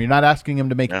context for him. You're not asking him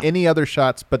to make any other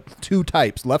shots but two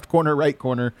types, left corner, right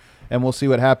corner, and we'll see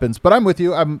what happens. But I'm with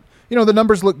you. The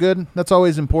numbers look good. That's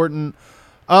always important.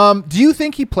 Do you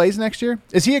think he plays next year?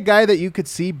 Is he a guy that you could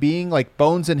see being like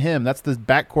Bones and him? That's the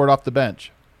backcourt off the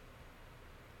bench.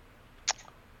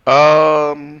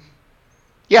 Yeah,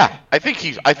 I think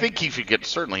he should get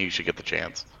the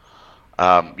chance.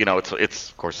 It's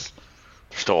of course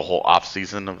there's still a whole off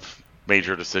season of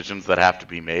major decisions that have to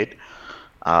be made.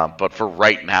 But for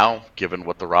right now, given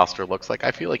what the roster looks like,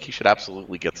 I feel like he should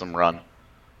absolutely get some run.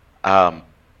 How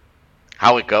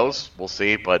it goes, we'll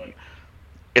see, but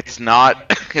it's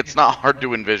not hard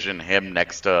to envision him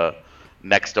next to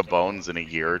Bones in a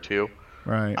year or two.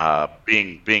 Right.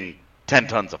 Being 10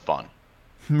 tons of fun.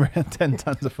 10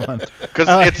 tons of fun. Because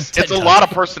it's a lot of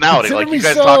personality. Like you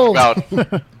guys talked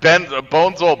about,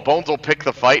 Bones will pick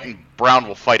the fight and Braun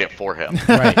will fight it for him.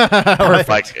 Right.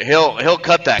 Like he'll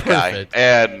cut that guy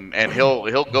and he'll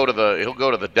go to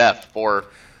the death for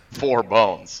for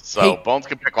Bones. So Bones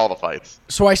can pick all the fights.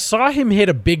 So I saw him hit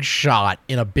a big shot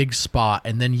in a big spot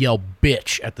and then yell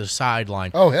 "bitch" at the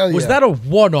sideline. Oh, hell yeah. Was that a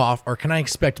one-off, or can I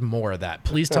expect more of that?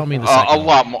 Please tell me the second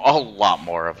a lot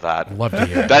more of that. Love to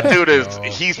hear that. Dude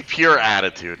he's pure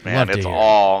attitude, man. Love it's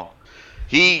all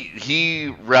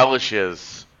he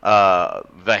relishes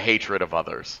the hatred of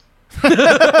others.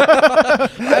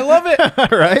 I love it.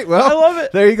 All right. Well, I love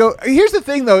it. There you go. Here's the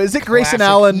thing, though. Is it Grayson Classic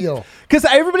Allen? heel. Because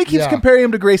everybody keeps comparing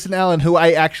him to Grayson Allen, who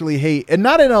I actually hate. And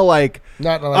not in a like,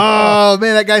 oh,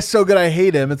 man, that guy's so good, I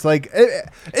hate him. It's like,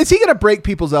 is he going to break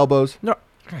people's elbows? No,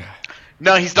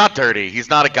 he's not dirty. He's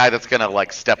not a guy that's going to,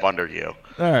 like, step under you.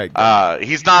 All right.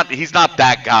 He's not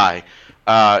that guy.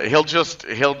 He'll just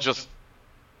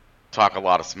talk a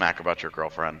lot of smack about your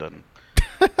girlfriend and,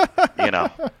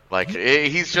 like,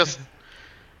 he's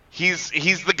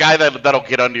the guy that'll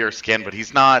get under your skin, but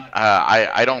he's not.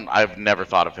 I've never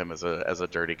thought of him as a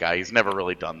dirty guy. He's never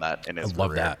really done that in his career.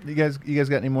 Love that. You guys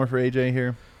got any more for AJ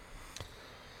here?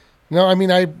 No, I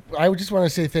mean, I would just want to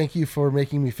say thank you for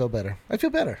making me feel better. I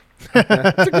feel better.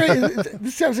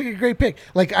 This sounds like a great pick.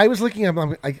 Like, I was looking at him,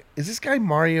 I'm like, is this guy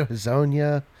Mario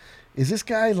Hezonja? Is this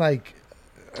guy like?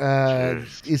 I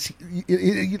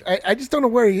just don't know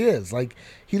where he is. Like,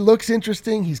 he looks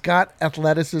interesting. He's got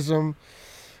athleticism.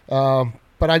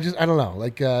 But I don't know.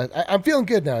 Like, I'm feeling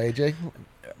good now, AJ.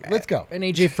 Let's go. And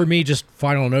AJ, for me, just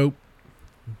final note: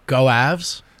 go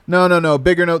Avs. No.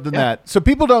 Bigger note than that. So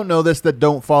people don't know this that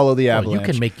don't follow the Avalanche. Well, you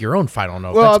can make your own final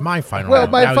note. That's my final note. Well,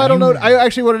 my final note, I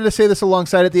actually wanted to say this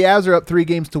alongside it. The Avs are up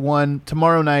 3-1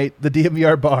 tomorrow night, the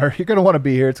DNVR bar. You're going to want to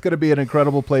be here. It's going to be an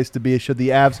incredible place to be should the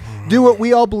Avs do what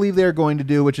we all believe they're going to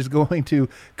do, which is going to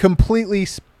completely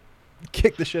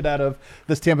kick the shit out of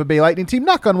this Tampa Bay Lightning team.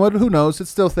 Knock on wood, who knows? It's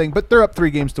still a thing, but they're up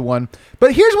 3-1.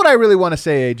 But here's what I really want to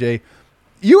say, AJ.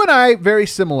 You and I, very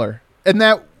similar in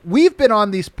that we've been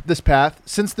on this path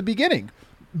since the beginning.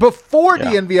 Before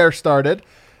DNVR started,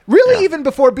 really even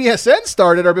before BSN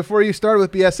started or before you started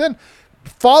with BSN,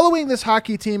 following this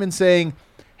hockey team and saying,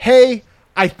 hey,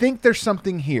 I think there's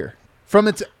something here. From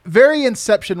its very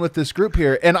inception with this group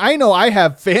here, and I know I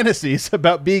have fantasies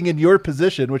about being in your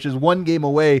position, which is one game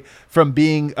away from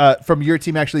being from your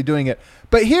team actually doing it.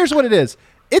 But here's what it is.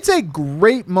 It's a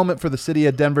great moment for the city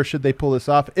of Denver should they pull this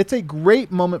off. It's a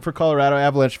great moment for Colorado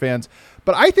Avalanche fans.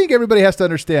 But I think everybody has to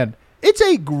understand, it's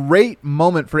a great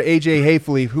moment for AJ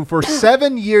Haefele, who for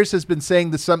 7 years has been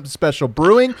saying there's something special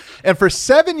brewing, and for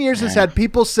 7 years has had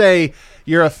people say,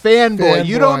 you're a fanboy.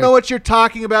 You don't know what you're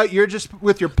talking about. You're just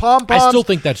with your pom-poms. I still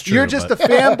think that's true. You're just a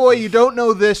fanboy. You don't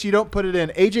know this. You don't put it in.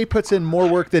 AJ puts in more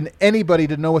work than anybody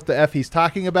to know what the F he's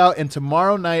talking about, and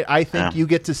tomorrow night I think you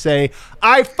get to say,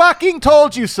 I fucking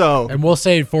told you so. And we'll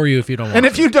say it for you if you don't want And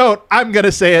if you don't, I'm going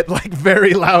to say it like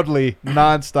very loudly,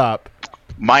 nonstop.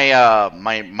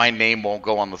 My name won't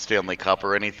go on the Stanley Cup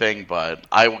or anything, but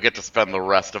I will get to spend the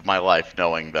rest of my life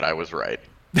knowing that I was right.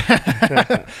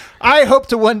 I hope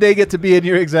to one day get to be in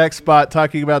your exact spot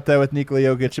talking about that with Nikola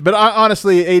Jokic. But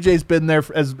honestly, AJ's been there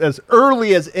as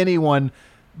early as anyone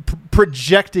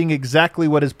projecting exactly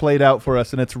what has played out for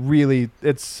us, and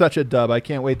it's such a dub. I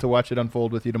can't wait to watch it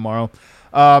unfold with you tomorrow.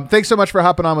 Thanks so much for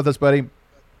hopping on with us, buddy.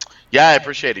 Yeah, I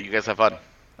appreciate it. You guys have fun.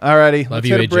 Alrighty, let's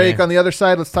hit a AJ. break. On the other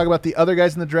side, let's talk about the other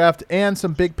guys in the draft and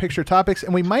some big picture topics.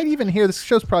 And we might even hear, this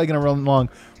show's probably going to run long,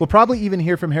 we'll probably even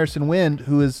hear from Harrison Wind,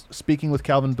 who is speaking with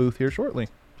Calvin Booth here shortly.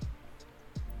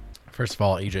 First of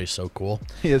all, AJ's so cool.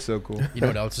 He is so cool. You know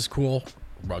what else is cool?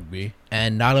 Rugby.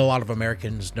 And not a lot of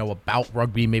Americans know about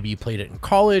rugby. Maybe you played it in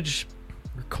college,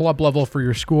 club level for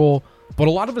your school, but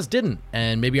a lot of us didn't.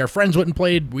 And maybe our friends went and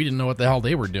played. We didn't know what the hell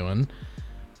they were doing.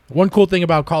 One cool thing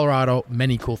about Colorado,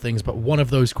 many cool things, but one of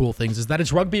those cool things is that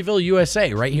it's Rugbyville,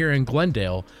 USA, right here in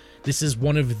Glendale. This is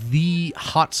one of the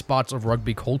hot spots of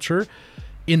rugby culture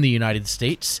in the United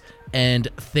States. And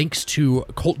thanks to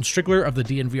Colton Strickler of the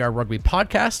DNVR Rugby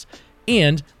Podcast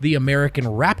and the American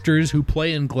Raptors who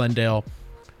play in Glendale,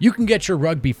 you can get your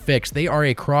rugby fixed. They are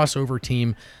a crossover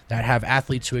team that have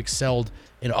athletes who excelled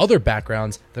in other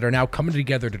backgrounds that are now coming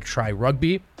together to try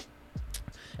rugby.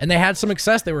 And they had some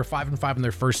success. They were 5-5 in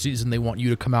their first season. They want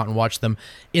you to come out and watch them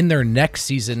in their next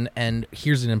season. And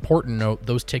here's an important note.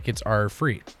 Those tickets are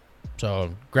free.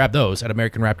 So grab those at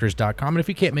AmericanRaptors.com. And if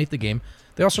you can't make the game,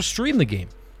 they also stream the game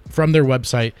from their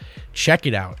website. Check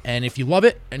it out. And if you love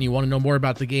it and you want to know more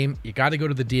about the game, you got to go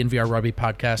to the DNVR Rugby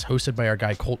Podcast hosted by our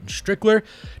guy Colton Strickler.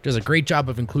 Does a great job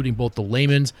of including both the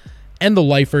layman's and the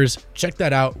lifers. Check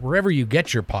that out wherever you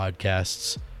get your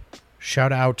podcasts.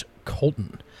 Shout out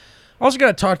Colton. Also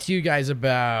got to talk to you guys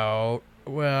about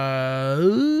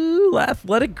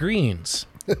athletic greens.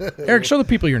 Eric, show the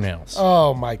people your nails.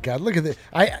 Oh my God! Look at this.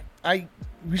 I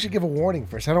we should give a warning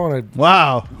first. I don't want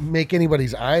to make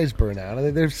anybody's eyes burn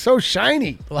out. They're so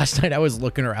shiny. Last night I was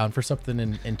looking around for something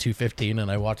in 215,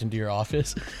 and I walked into your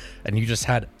office, and you just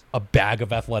had a bag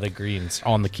of athletic greens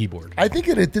on the keyboard. I think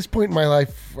that at this point in my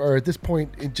life, or at this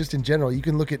point just in general, you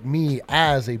can look at me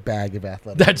as a bag of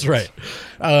athletic That's greens.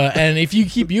 right. And if you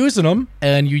keep using them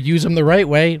and you use them the right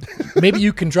way, maybe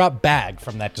you can drop bag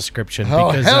from that description.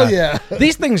 Oh, because, hell yeah.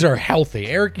 These things are healthy.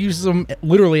 Eric uses them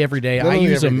literally every day. I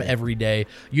use them every day.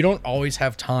 You don't always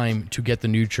have time to get the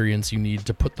nutrients you need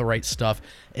to put the right stuff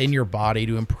in your body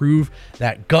to improve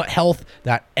that gut health,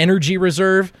 that energy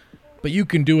reserve. But you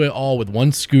can do it all with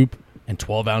 1 scoop and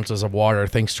 12 ounces of water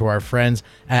thanks to our friends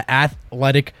at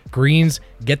Athletic Greens.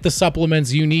 Get the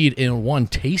supplements you need in one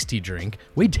tasty drink,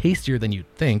 way tastier than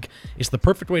you'd think. It's the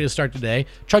perfect way to start the day.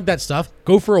 Chug that stuff,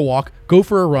 go for a walk, go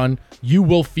for a run. You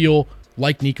will feel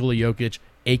like Nikola Jokic,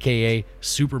 a.k.a.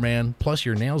 Superman, plus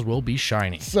your nails will be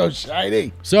shiny. So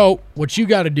shiny. So what you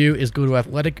got to do is go to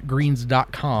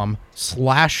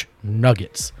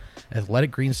athleticgreens.com/nuggets.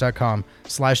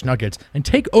 athleticgreens.com/nuggets and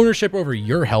take ownership over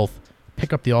your health.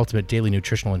 Pick up the ultimate daily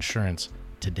nutritional insurance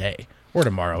today or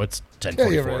tomorrow. It's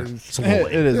 10:44. It's a little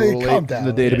late. It is a little late in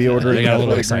the day to be ordering. I got a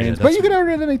little excited. But you can order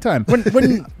it at any time.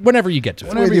 Whenever you get to it.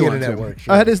 Whenever you want to. Works,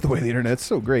 That is the way the internet's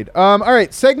so great. All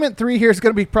right, segment 3 here is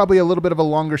going to be probably a little bit of a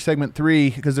longer segment 3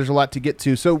 because there's a lot to get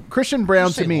to. So Christian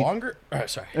Braun to me, longer?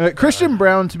 Sorry. Christian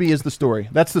Braun to me is the story.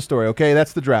 That's the story. Okay,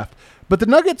 that's the draft. But the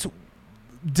Nuggets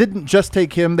didn't just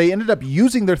take him. They ended up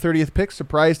using their 30th pick.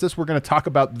 Surprised us. We're going to talk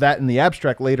about that in the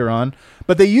abstract later on.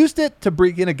 But they used it to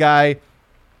bring in a guy,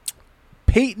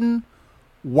 Peyton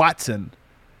Watson.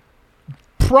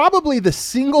 Probably the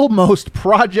single most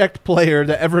project player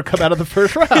to ever come out of the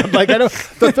first round. Like, I know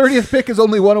the 30th pick is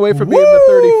only one away from being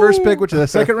the 31st pick, which is a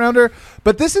second rounder.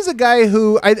 But this is a guy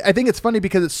who I think it's funny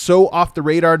because it's so off the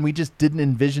radar and we just didn't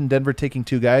envision Denver taking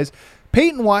 2 guys.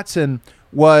 Peyton Watson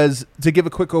was, to give a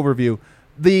quick overview,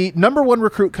 the number 1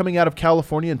 recruit coming out of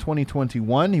California in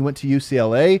 2021. He went to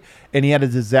UCLA, and he had a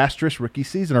disastrous rookie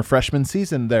season or freshman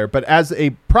season there. But as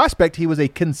a prospect, he was a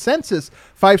consensus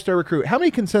 5-star recruit. How many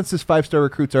consensus 5-star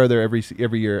recruits are there every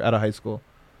year out of high school?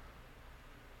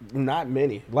 Not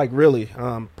many. Like, really.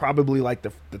 Probably like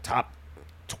the top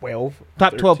 12.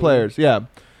 Top 12 players, yeah.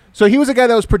 So he was a guy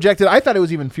that was projected. I thought it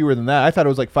was even fewer than that. I thought it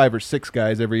was like 5 or 6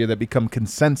 guys every year that become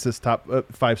consensus top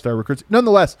 5-star recruits.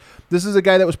 Nonetheless, this is a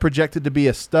guy that was projected to be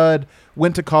a stud,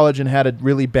 went to college and had a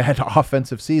really bad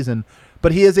offensive season.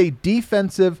 But he is a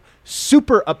defensive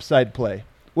super upside play.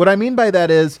 What I mean by that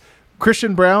is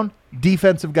Christian Braun,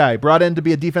 defensive guy, brought in to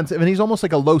be a defensive, and he's almost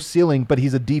like a low ceiling, but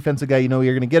he's a defensive guy. You know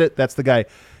you're going to get it. That's the guy.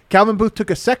 Calvin Booth took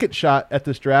a second shot at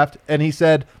this draft, and he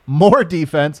said, more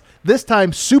defense, this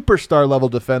time superstar level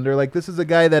defender. Like, this is a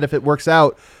guy that, if it works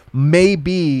out, may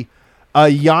be a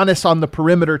Giannis on the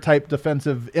perimeter type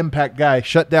defensive impact guy.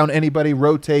 Shut down anybody,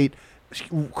 rotate,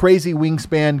 crazy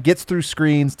wingspan, gets through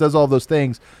screens, does all those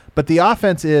things. But the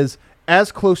offense is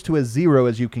as close to a 0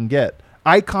 as you can get.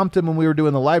 I comped him when we were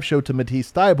doing the live show to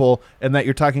Matisse Thybulle, and that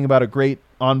you're talking about a great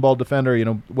on-ball defender,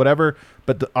 whatever,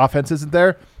 but the offense isn't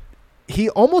there. He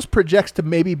almost projects to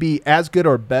maybe be as good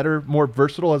or better, more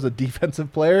versatile as a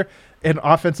defensive player, and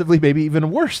offensively maybe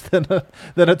even worse than a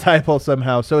Thybulle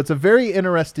somehow. So it's a very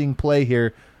interesting play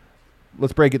here.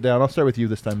 Let's break it down. I'll start with you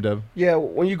this time, Dev. Yeah,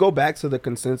 when you go back to the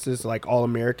consensus, like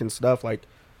All-American stuff, like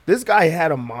this guy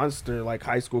had a monster like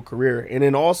high school career, and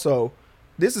then also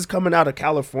this is coming out of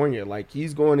California. Like,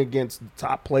 he's going against the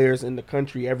top players in the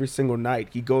country every single night.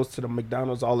 He goes to the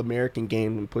McDonald's All-American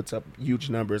game and puts up huge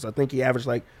numbers. I think he averaged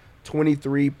like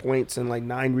 23 points and like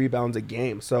 9 rebounds a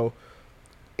game. So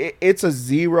it's a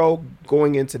 0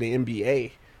 going into the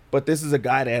NBA. But this is a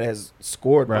guy that has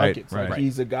scored buckets. Like,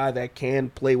 he's a guy that can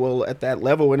play well at that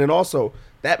level. And then also,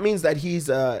 that means that he's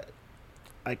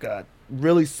like a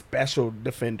really special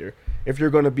defender if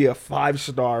you're going to be a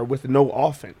 5-star with no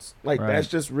offense. Like, that's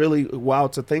just really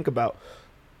wild to think about.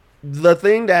 The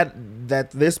thing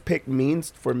that this pick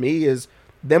means for me is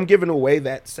them giving away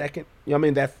that second,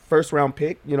 that first round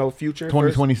pick, future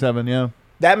 2027, yeah.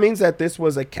 That means that this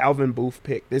was a Calvin Booth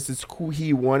pick. This is who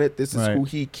he wanted. This is who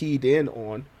he keyed in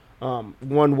on,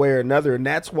 one way or another. And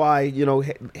that's why,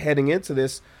 heading into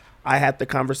this, I had the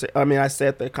conversation. I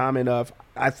said the comment of,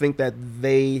 I think that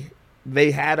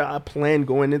they had a plan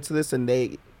going into this, and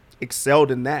they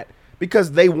excelled in that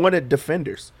because they wanted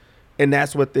defenders. And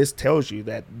that's what this tells you,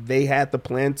 that they had the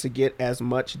plan to get as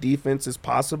much defense as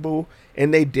possible,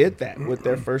 and they did that with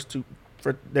their first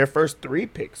for their first 3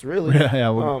 picks, really.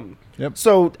 Yep.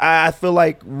 So I feel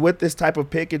like with this type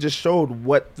of pick, it just showed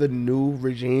what the new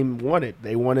regime wanted.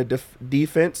 They wanted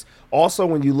defense. Also,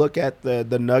 when you look at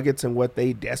the Nuggets and what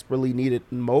they desperately needed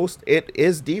most, it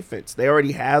is defense. They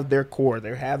already have their core.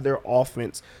 They have their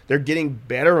offense. They're getting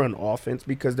better on offense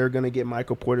because they're going to get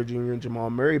Michael Porter Jr. and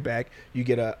Jamal Murray back. You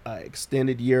get a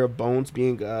extended year of Bones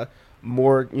being a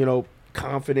more,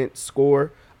 confident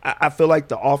scorer. I feel like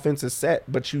the offense is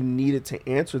set, but you needed to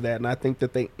answer that, and I think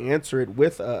that they answer it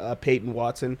with a Peyton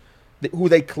Watson, who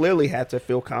they clearly had to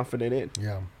feel confident in.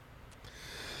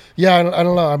 Yeah, I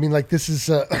don't know. I mean, like, this is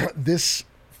this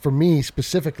for me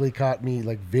specifically caught me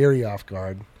like very off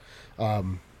guard.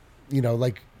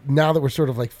 Like now that we're sort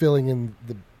of like filling in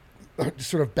the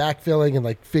sort of backfilling and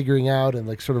like figuring out and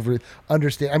like sort of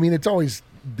understand. I mean, it's always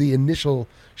the initial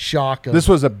shock of, this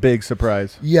was a big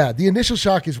surprise. Yeah, the initial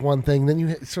shock is one thing. Then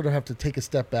you sort of have to take a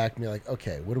step back and be like,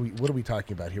 okay, what are we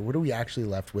talking about here? What are we actually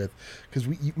left with? Because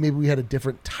maybe we had a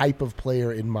different type of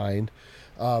player in mind.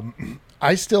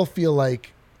 I still feel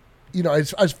like,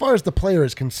 as far as the player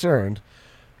is concerned,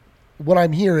 what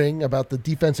I'm hearing about the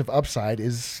defensive upside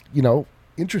is,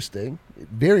 interesting,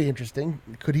 very interesting.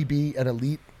 Could he be an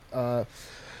elite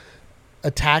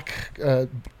attack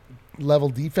level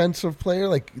defensive player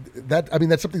like that? I mean,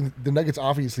 that's something the Nuggets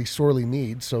obviously sorely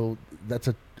need. So that's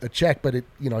a check, but it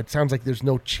sounds like there's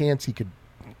no chance he could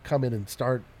come in and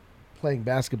start playing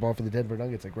basketball for the Denver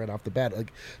Nuggets like right off the bat.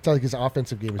 Like, it's not like his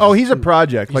offensive game is he's a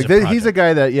project. He's a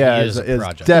guy that is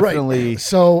definitely right.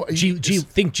 So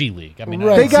think G League. I mean,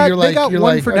 right. They got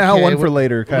one for now, one for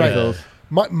later kind of feels.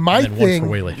 My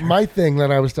thing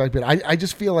that I was talking about, I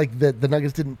just feel like that the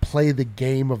Nuggets didn't play the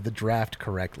game of the draft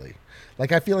correctly.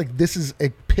 Like, I feel like this is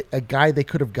a guy they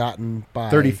could have gotten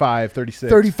by 35, 36.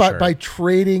 35 by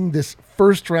trading this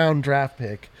first-round draft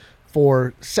pick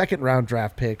for second-round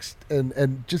draft picks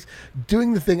and just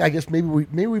doing the thing. I guess maybe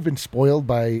we've been spoiled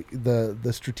by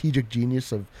the strategic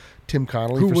genius of Tim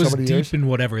Connolly, who for was so many deep years. in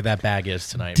whatever that bag is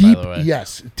tonight. Deep, by the way,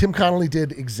 yes. Tim Connolly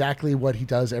did exactly what he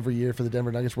does every year for the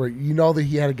Denver Nuggets, where that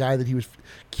he had a guy that he was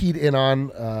keyed in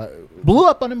on. Blew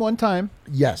up on him one time.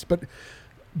 Yes,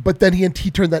 but then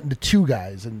he turned that into 2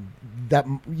 guys, and that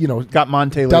got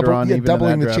Monte later on, even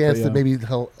doubling the draft, chance that maybe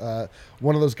he'll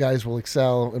one of those guys will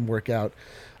excel and work out.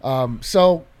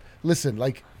 So listen,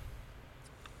 like,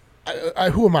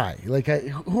 who am I? Like,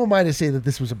 who am I to say that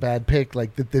this was a bad pick?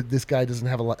 Like, that this guy doesn't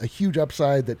have a huge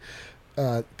upside.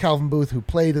 That Calvin Booth, who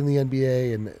played in the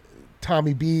NBA, and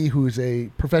Tommy B, who's a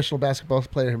professional basketball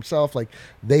player himself, like,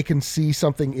 they can see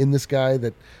something in this guy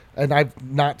that, and I've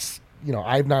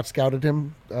not scouted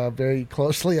him very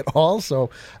closely at all.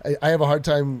 So I have a hard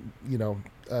time,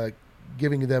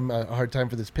 giving them a hard time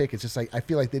for this pick. It's just like, I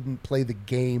feel like they didn't play the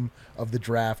game of the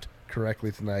draft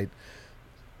correctly tonight.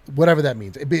 Whatever that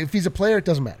means. If he's a player, it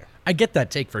doesn't matter. I get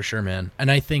that take for sure, man. And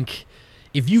I think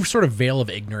if you sort of veil of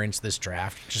ignorance this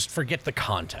draft, just forget the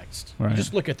context. Right. You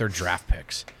just look at their draft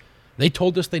picks. They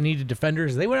told us they needed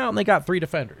defenders. They went out and they got 3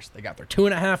 defenders. They got their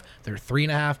 2.5, their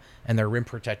 3.5, and their rim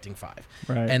protecting 5.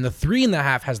 Right. And the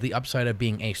 3.5 has the upside of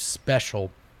being a special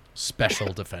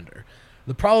defender.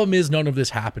 The problem is none of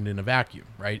this happened in a vacuum,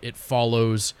 right? It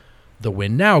follows the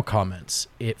win now comments.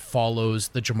 It follows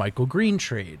the Jermichael Green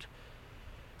trade.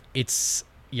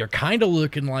 You're kind of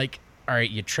looking like, all right,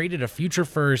 you traded a future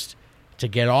first to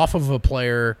get off of a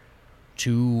player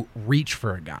to reach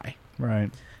for a guy.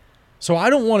 Right. So I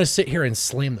don't want to sit here and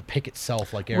slam the pick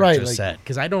itself like Eric said,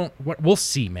 because we'll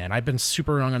see, man. I've been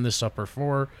super wrong on this stuff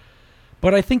before,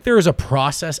 but I think there is a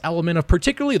process element of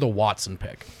particularly the Watson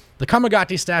pick. The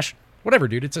Kamagate stash, whatever,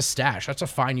 dude, it's a stash. That's a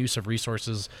fine use of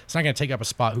resources. It's not going to take up a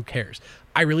spot. Who cares?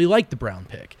 I really like the Brown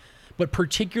pick, but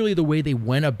particularly the way they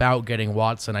went about getting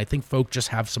Watson, I think folk just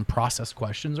have some process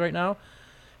questions right now,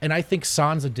 and I think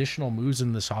San's additional moves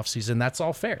in this offseason, that's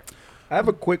all fair. I have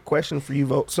a quick question for you,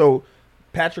 Vogt. So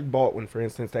Patrick Baldwin, for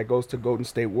instance, that goes to Golden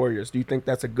State Warriors. Do you think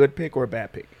that's a good pick or a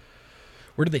bad pick?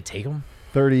 Where did they take him?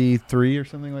 33 or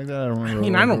something like that.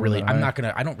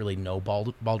 I don't really know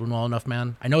Baldwin well enough,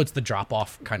 man. I know it's the drop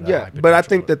off kind of. Yeah, but I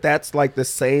think that's like the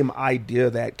same idea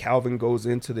that Calvin goes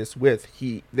into this with.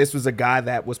 This was a guy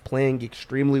that was playing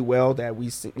extremely well. That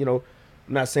I'm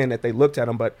not saying that they looked at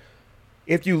him, but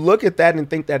if you look at that and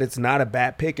think that it's not a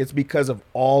bad pick, it's because of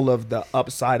all of the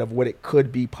upside of what it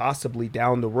could be possibly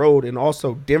down the road. And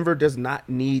also, Denver does not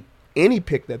need any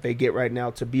pick that they get right now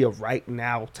to be a right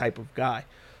now type of guy.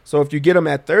 So if you get him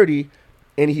at 30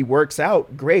 and he works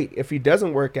out, great. If he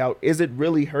doesn't work out, is it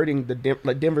really hurting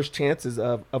Denver's chances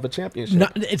of a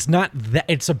championship? It's not that.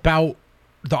 It's about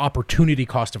the opportunity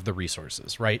cost of the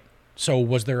resources, right? So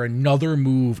was there another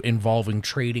move involving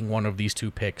trading one of these 2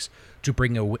 picks to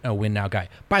bring a win now guy.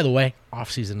 By the way,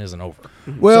 offseason isn't over.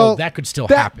 Well, so that could still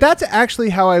happen. That's actually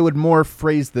how I would more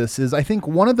phrase this is I think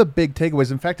one of the big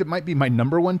takeaways, in fact, it might be my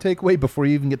number one takeaway before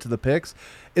you even get to the picks,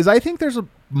 is I think there's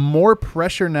more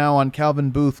pressure now on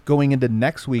Calvin Booth going into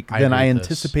next week than I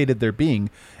anticipated there being.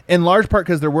 In large part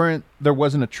because there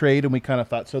wasn't a trade, and we kind of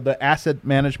thought so. The asset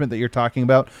management that you're talking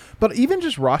about, but even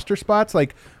just roster spots,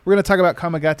 like we're going to talk about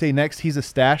Kamagate next. He's a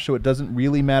stash, so it doesn't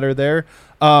really matter there.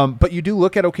 But you do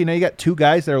look at now you got 2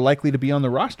 guys that are likely to be on the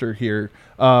roster here.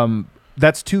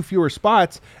 That's 2 fewer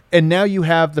spots, and now you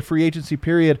have the free agency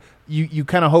period. You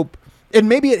kind of hope, and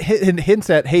maybe it hints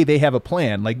at they have a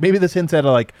plan. Like maybe this hints at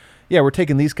we're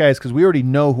taking these guys because we already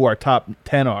know who our top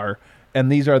 10 are. And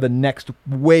these are the next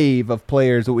wave of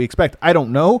players that we expect. I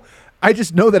don't know. I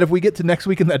just know that if we get to next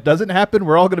week and that doesn't happen,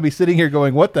 we're all going to be sitting here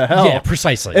going, "What the hell?" Yeah,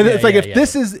 precisely. And it's if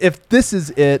this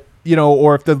is it,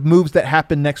 or if the moves that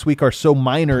happen next week are so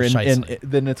minor, and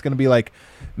then it's going to be like,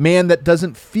 man, that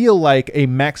doesn't feel like a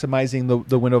maximizing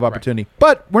the window of opportunity. Right.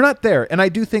 But we're not there, and I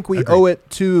do think we owe it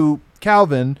to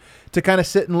Calvin to kind of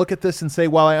sit and look at this and say,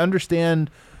 while I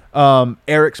understand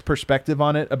Eric's perspective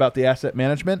on it about the asset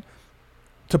management.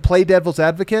 To play devil's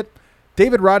advocate,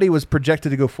 David Roddy was projected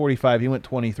to go 45. He went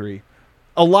 23.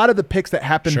 A lot of the picks that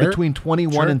happened between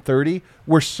 21 and 30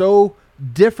 were so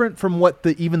different from what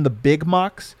even the big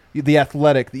mocks, the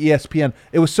Athletic, the ESPN,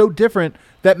 it was so different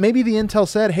that maybe the intel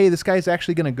said, hey, this guy's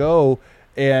actually going to go,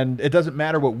 and it doesn't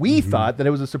matter what we thought, that it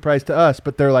was a surprise to us,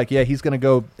 but they're like, yeah, he's going to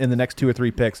go in the next 2 or 3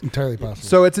 picks. Entirely possible.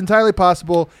 So it's entirely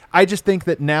possible. I just think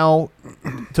that now,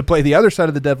 to play the other side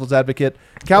of the devil's advocate,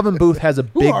 Calvin Booth has a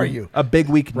big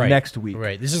week next week.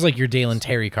 Right. This is like your Dalen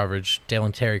Terry coverage,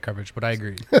 but I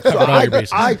agree.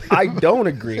 I don't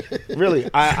agree. Really.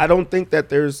 I don't think that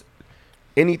there's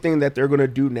anything that they're going to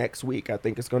do next week. I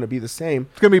think it's going to be the same.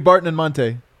 It's going to be Barton and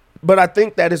Monte. But I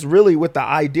think that is really with the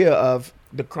idea of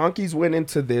the Cronkies went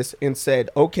into this and said,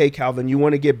 okay, Calvin, you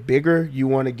want to get bigger, you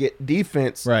want to get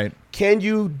defense. Right. Can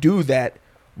you do that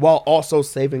while also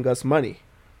saving us money?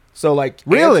 So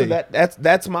really,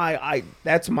 that's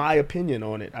my opinion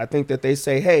on it. I think that they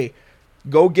say, hey,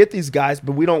 go get these guys,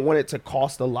 but we don't want it to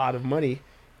cost a lot of money.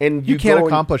 And you can't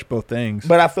accomplish both things.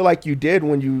 But I feel like you did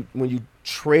when you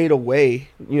trade away,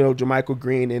 JaMychal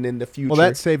Green, and in the future. Well,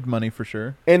 that saved money for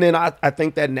sure. And then I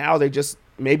think that now they just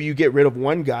maybe you get rid of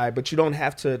one guy, but you don't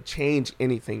have to change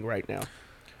anything right now.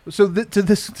 So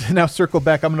to now circle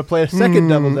back, I'm going to play a second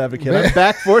devil's advocate. I'm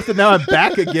back forth, and now I'm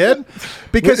back again.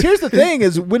 Because here's the thing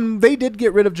is when they did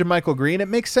get rid of JaMychal Green, it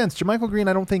makes sense. JaMychal Green,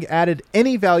 I don't think, added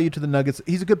any value to the Nuggets.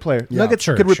 He's a good player. Yeah, Nuggets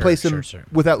could replace him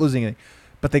without losing anything.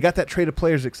 But they got that trade of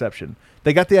players exception.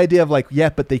 They got the idea of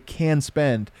but they can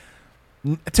spend.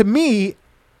 To me,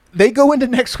 they go into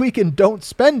next week and don't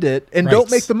spend it and don't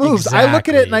make the moves. Exactly. I look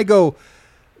at it and I go,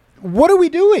 what are we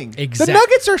doing? Exactly. The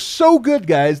Nuggets are so good,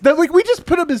 guys. They're we just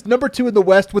put them as number 2 in the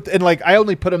West I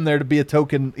only put them there to be a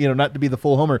token, not to be the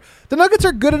full homer. The Nuggets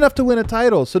are good enough to win a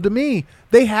title. So to me,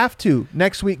 they have to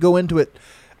next week go into it.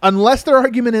 Unless their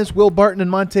argument is Will Barton and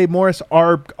Monte Morris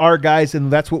are our guys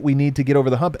and that's what we need to get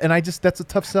over the hump. And that's a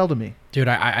tough sell to me. Dude,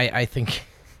 I think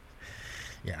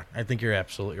I think you're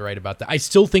absolutely right about that. I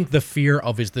still think the fear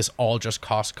of is this all just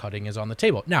cost cutting is on the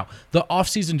table. Now, the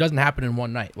offseason doesn't happen in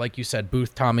one night. Like you said,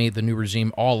 Booth, Tommy, the new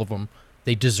regime, all of them,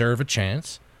 they deserve a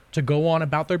chance to go on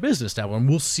about their business now, and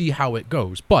we'll see how it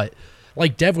goes. But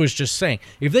like Dev was just saying,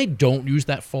 if they don't use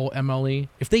that full MLE,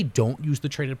 if they don't use the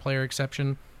traded player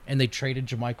exception, and they traded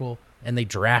JaMychal and they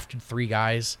drafted 3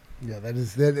 guys. Yeah, that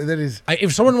is.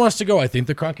 If someone wants to go, I think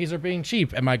the Cronkies are being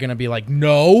cheap. Am I going to be like,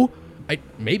 no?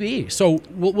 Maybe. So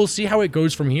we'll see how it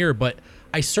goes from here. But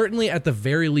I certainly, at the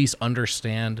very least,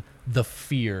 understand the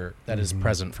fear that is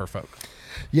present for folk.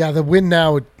 Yeah, the win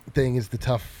now thing is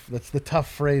that's the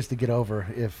tough phrase to get over.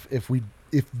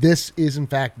 If this is in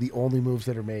fact the only moves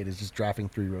that are made is just drafting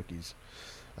 3 rookies,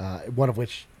 one of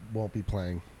which won't be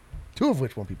playing. 2 of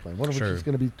which won't be playing. One of which is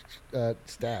going to be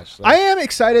stashed. So. I am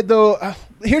excited, though.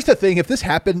 Here's the thing. If this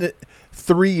happened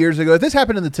 3 years ago, if this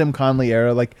happened in the Tim Conley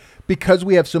era, because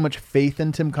we have so much faith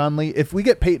in Tim Conley, if we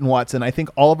get Peyton Watson, I think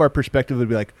all of our perspective would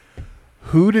be like,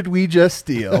 who did we just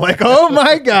steal? Oh,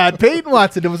 my God, Peyton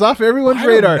Watson. It was off everyone's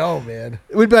radar. I don't know, man.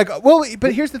 We'd be like, well,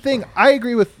 but here's the thing. I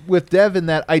agree with Dev in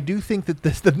that I do think that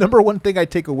the number one thing I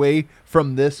take away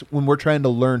from this when we're trying to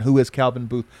learn who is Calvin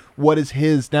Booth, what is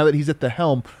his, now that he's at the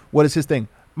helm, what is his thing?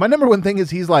 My number one thing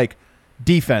is he's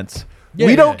defense. Yeah,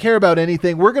 we don't care about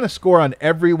anything. We're going to score on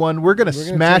everyone. We're going to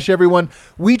smash everyone.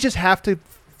 We just have to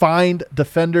find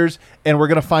defenders, and we're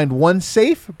going to find one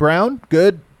safe, Brown,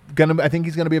 good, I think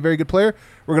he's gonna be a very good player.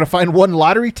 We're gonna find one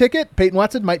lottery ticket. Peyton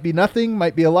Watson might be nothing,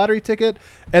 might be a lottery ticket,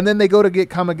 and then they go to get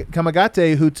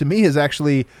Kamagate, who to me is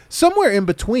actually somewhere in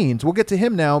between. So we'll get to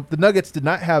him now. The Nuggets did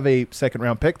not have a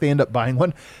second-round pick. They end up buying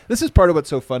one. This is part of what's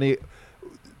so funny.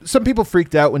 Some people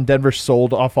freaked out when Denver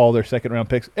sold off all their second-round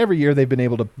picks. Every year they've been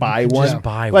able to buy one. Just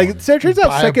buy like, one. It turns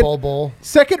out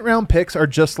second-round picks are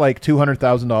just like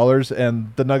 $200,000,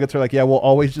 and the Nuggets are like, yeah, we'll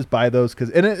always just buy those.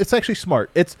 And it's actually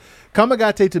smart.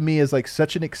 Kamagate to me is like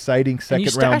such an exciting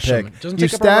second-round pick. You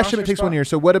stash him, it takes 1 year.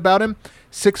 So what about him?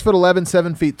 6'11",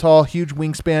 7 feet tall, huge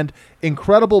wingspan,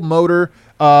 incredible motor,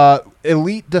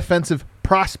 elite defensive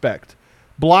prospect.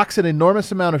 Blocks an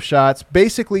enormous amount of shots.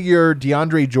 Basically, your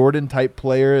DeAndre Jordan type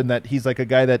player, in that he's like a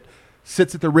guy that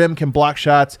sits at the rim, can block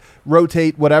shots,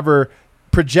 rotate, whatever,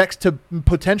 projects to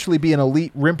potentially be an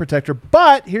elite rim protector.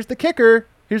 But here's the kicker.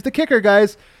 Here's the kicker,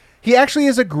 guys. He actually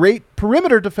is a great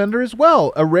perimeter defender as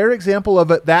well. A rare example of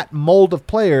that mold of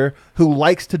player who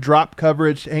likes to drop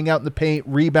coverage, hang out in the paint,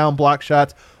 rebound, block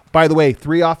shots. By the way,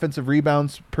 3 offensive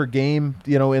rebounds per game,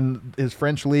 in his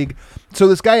French league. So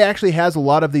this guy actually has a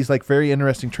lot of these like very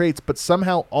interesting traits, but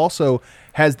somehow also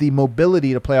has the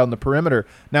mobility to play out on the perimeter.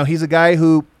 Now, he's a guy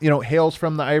who, hails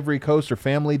from the Ivory Coast, or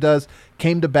family does,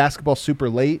 came to basketball super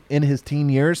late in his teen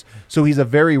years. So he's a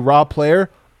very raw player,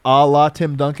 a la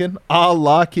Tim Duncan, a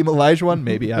la Hakeem Olajuwon.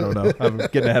 Maybe, I don't know. I'm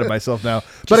getting ahead of myself now.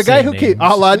 But a guy who came,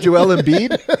 a la Joel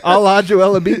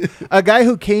Embiid, a guy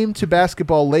who came to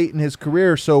basketball late in his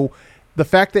career. So the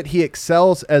fact that he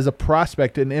excels as a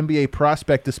prospect, an NBA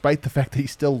prospect, despite the fact that he's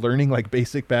still learning like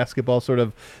basic basketball, sort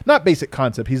of, not basic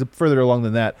concept, he's further along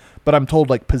than that, but I'm told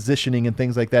like positioning and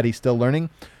things like that, he's still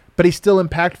learning. But he's still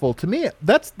impactful. To me,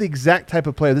 that's the exact type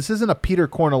of player. This isn't a Peter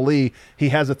Corneli. He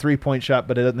has a three-point shot,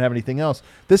 but it doesn't have anything else.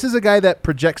 This is a guy that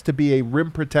projects to be a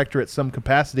rim protector at some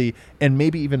capacity, and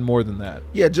maybe even more than that.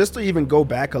 Yeah, just to even go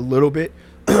back a little bit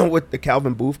with the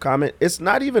Calvin Booth comment, it's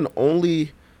not even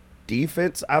only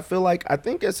defense. I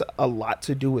think it's a lot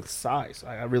to do with size.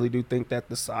 I really do think that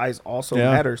the size also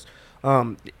matters.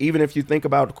 Even if you think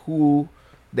about who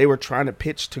they were trying to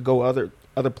pitch to go other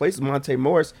places, Monte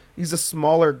Morris, he's a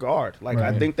smaller guard. Right.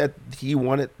 I think that he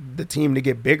wanted the team to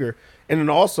get bigger. And then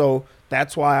also,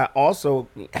 that's why I also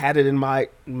had it in my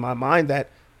mind that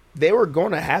they were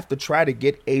going to have to try to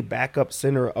get a backup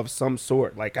center of some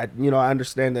sort. I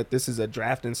understand that this is a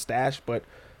draft and stash, but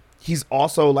he's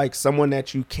also like someone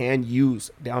that you can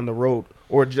use down the road,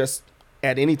 or just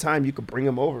at any time you could bring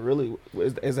him over. Really,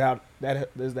 is that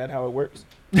how it works?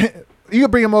 You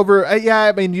could bring him over.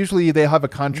 Usually they have a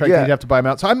contract and you'd have to buy him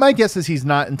out. So my guess is he's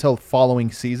not until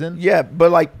following season. Yeah,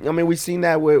 but we've seen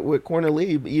that with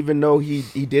Corneli, even though he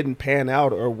didn't pan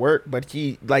out or work, but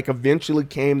he eventually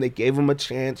came. They gave him a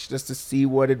chance just to see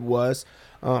what it was,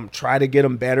 try to get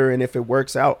him better, and if it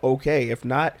works out, okay. If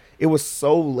not, it was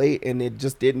so late and it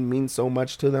just didn't mean so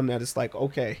much to them that it's like,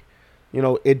 okay,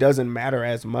 it doesn't matter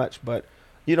as much. But,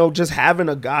 just having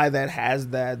a guy that has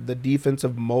the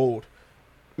defensive mold,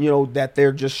 that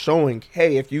they're just showing,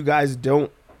 hey, if you guys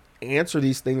don't answer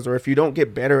these things, or if you don't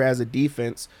get better as a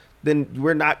defense, then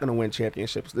we're not going to win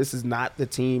championships. This is not the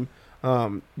team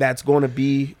that's going to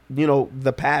be,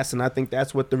 the past. And I think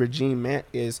that's what the regime meant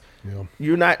is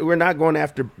we're not going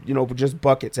after, just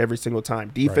buckets every single time.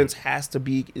 Defense has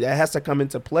to come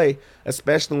into play,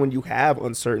 especially when you have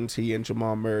uncertainty in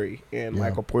Jamal Murray and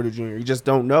Michael Porter Jr. You just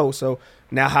don't know. So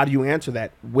now how do you answer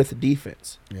that with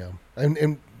defense? Yeah.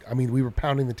 And we were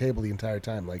pounding the table the entire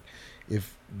time.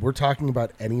 If we're talking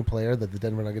about any player that the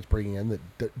Denver Nuggets bringing in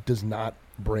that does not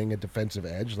bring a defensive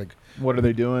edge, what are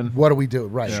they doing? What do we do?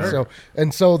 Right. Sure.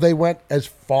 So they went as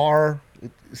far,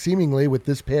 seemingly, with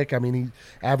this pick. He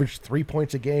averaged 3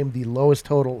 points a game, the lowest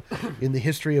total in the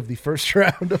history of the first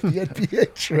round of the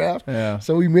NBA draft. Yeah.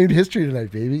 So we made history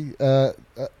tonight, baby.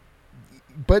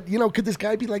 But could this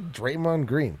guy be like Draymond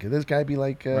Green? Could this guy be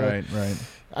like right?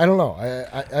 I don't know.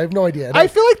 I have no idea. I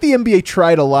feel like the NBA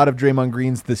tried a lot of Draymond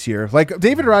Greens this year.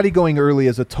 David Roddy going early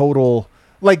as a total.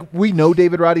 We know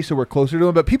David Roddy, so we're closer to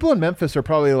him. But people in Memphis are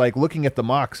probably looking at the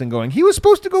mocks and going, "He was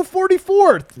supposed to go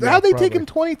 44th. How'd they take him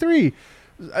 23?"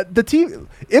 The team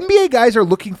NBA guys are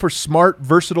looking for smart,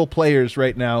 versatile players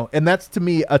right now, and that's to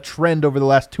me a trend over the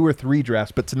last 2 or 3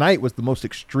 drafts. But tonight was the most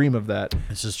extreme of that.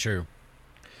 This is true.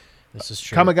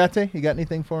 Kamagate, you got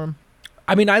anything for him?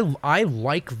 I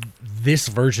like this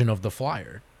version of the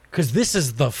flyer because this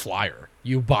is the flyer.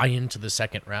 You buy into the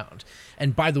second round.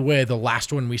 And by the way, the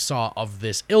last one we saw of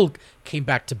this ilk came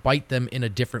back to bite them in a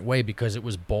different way because it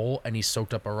was Bull and he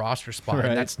soaked up a roster spot. Right.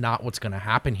 And that's not what's going to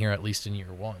happen here, at least in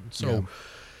year one. So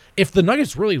if the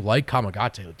Nuggets really like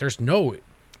Kamagate, there's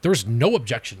no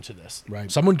objection to this.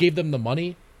 Right. Someone gave them the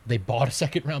money. They bought a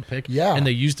second-round pick, Yeah. and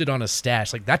they used it on a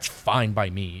stash. Like, that's fine by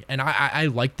me. And I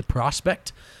like the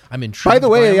prospect. I'm intrigued. By the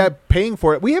way, him. paying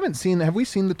for it. Have we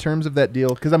seen the terms of that deal?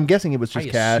 Because I'm guessing it was just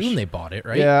cash. I assume they bought it,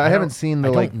 right? Yeah, I haven't seen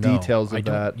the details of I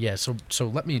don't- that. Yeah, so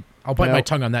I'll bite my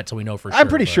tongue on that till we know for sure. I'm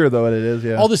pretty but sure though it is.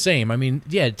 Yeah. all the same. I mean,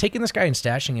 yeah, taking this guy and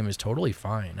stashing him is totally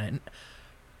fine. And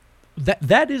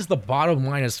that is the bottom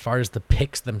line as far as the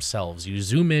picks themselves. You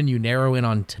zoom in, you narrow in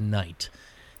on tonight.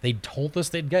 They told us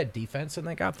they'd get defense, and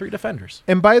they got 3 defenders.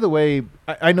 And by the way,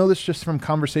 I know this just from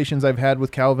conversations I've had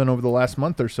with Calvin over the last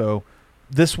month or so.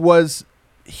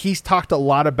 He's talked a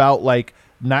lot about like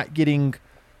not getting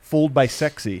fooled by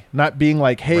sexy, not being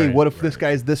like, hey, what if this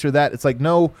guy's this or that? It's like,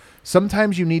 no,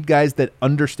 sometimes you need guys that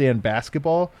understand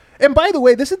basketball. And by the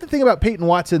way, this is the thing about Peyton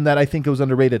Watson that I think was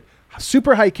underrated.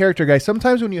 Super high character guy.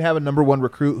 Sometimes when you have a number 1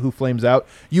 recruit who flames out,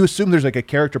 you assume there's like a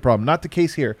character problem. Not the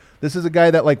case here. This is a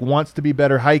guy that like wants to be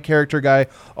better, high character guy,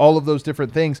 all of those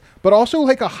different things, but also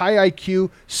like a high IQ,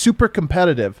 super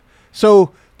competitive.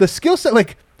 So the skill set,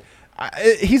 like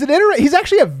he's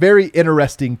actually a very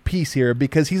interesting piece here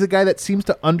because he's a guy that seems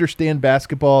to understand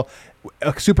basketball,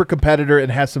 a super competitor,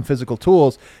 and has some physical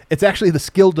tools. It's actually the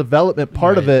skill development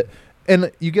part of it.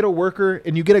 And you get a worker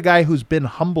and you get a guy who's been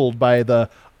humbled by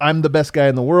I'm the best guy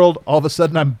in the world. All of a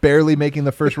sudden, I'm barely making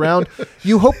the first round.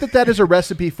 You hope that is a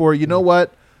recipe for, you know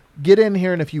what, get in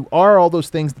here. And if you are all those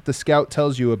things that the scout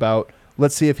tells you about,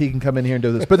 let's see if he can come in here and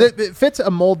do this. But it fits a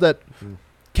mold that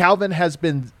Calvin has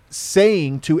been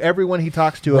saying to everyone he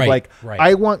talks to of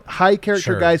I want high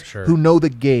character guys who know the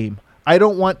game. I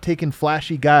don't want taking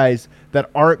flashy guys that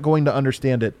aren't going to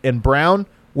understand it. And Braun,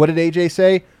 what did AJ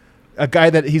say? A guy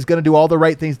that he's going to do all the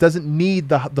right things, doesn't need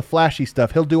the flashy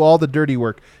stuff. He'll do all the dirty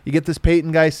work. You get this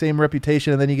Peyton guy, same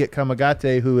reputation, and then you get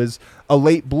Kamagate, who is a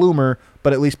late bloomer,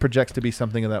 but at least projects to be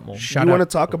something of that mold. You want to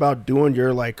talk about doing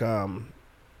your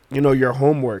your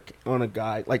homework on a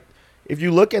guy. Like, if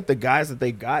you look at the guys that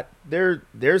they got,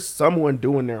 there's someone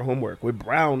doing their homework. With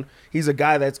Braun, he's a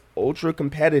guy that's ultra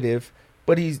competitive,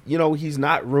 but he's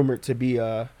not rumored to be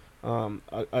a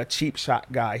cheap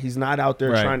shot guy. He's not out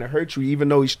there trying to hurt you, even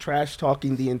though he's trash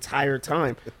talking the entire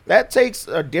time. That takes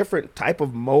a different type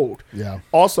of mold. Yeah.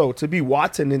 Also, to be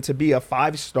Watson and to be a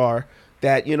 5-star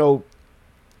that,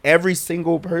 every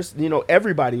single person,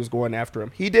 everybody was going after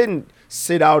him. He didn't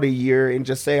sit out a year and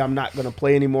just say, I'm not going to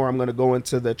play anymore. I'm going to go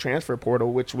into the transfer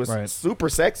portal, which was super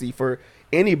sexy for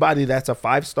anybody that's a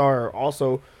 5-star.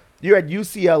 Also, you're at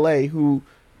UCLA, who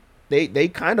They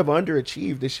kind of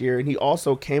underachieved this year, and he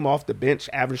also came off the bench,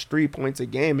 averaged 3 points a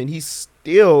game, and he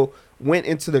still went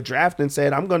into the draft and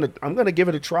said, I'm gonna give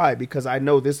it a try because I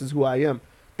know this is who I am.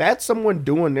 That's someone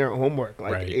doing their homework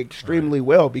extremely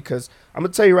well, because I'm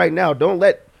gonna tell you right now, don't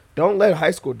let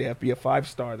high school Dev be a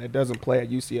 5-star that doesn't play at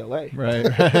UCLA.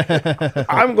 Right.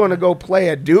 I'm going to go play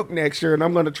at Duke next year, and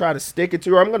I'm going to try to stick it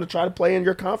to, or I'm going to try to play in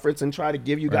your conference and try to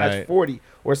give you guys 40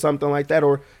 or something like that.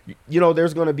 Or,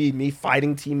 there's going to be me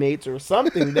fighting teammates or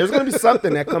something. There's going to be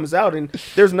something that comes out, and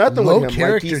there's nothing with him. Low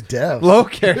character Dev. Low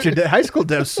character Dev. High school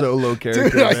Dev's so low character.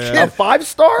 Dude, I can't. A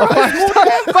 5-star?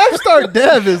 5-star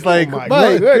Dev is like, my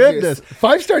my goodness.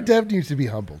 5-star Dev needs to be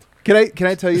humbled. Can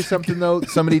I tell you something, though?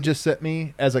 Somebody just sent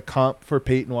me as a comp for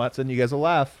Peyton Watson. You guys will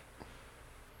laugh.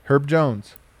 Herb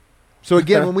Jones. So,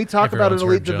 again, when we talk about an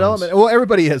elite development, well,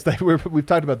 everybody is. We've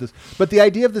talked about this. But the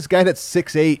idea of this guy that's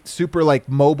 6'8", super,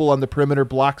 mobile on the perimeter,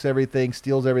 blocks everything,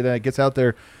 steals everything, gets out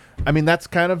there, I mean, that's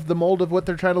kind of the mold of what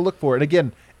they're trying to look for. And,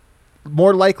 again,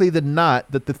 more likely than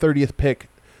not that the 30th pick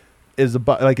is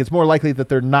it's more likely that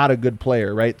they're not a good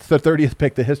player, right? It's the 30th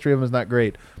pick. The history of them is not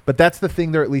great. But that's the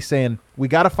thing they're at least saying. We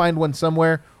got to find one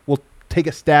somewhere. We'll take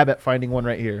a stab at finding one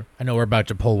right here. I know we're about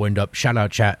to pull wind up. Shout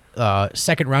out, chat.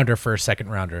 Second rounder for a second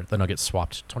rounder. The Nuggets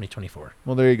swapped 2024.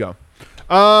 Well, there you go.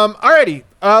 Alrighty.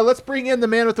 Let's bring in the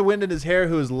man with the wind in his hair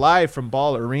who is live from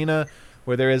Ball Arena,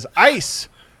 where there is ice,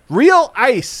 real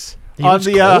ice, on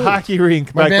the hockey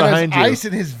rink My man behind has you. ice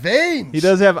in his veins. He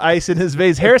does have ice in his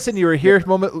veins. Harrison, you were here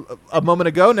a moment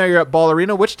ago. Now you're at Ball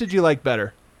Arena. Which did you like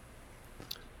better?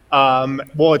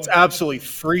 Well, it's absolutely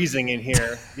freezing in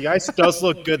here. The ice does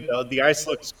look good, though. The ice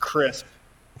looks crisp.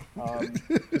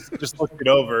 Just looked it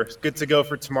over. It's good to go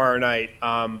for tomorrow night.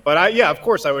 But of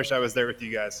course, I wish I was there with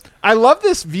you guys. I love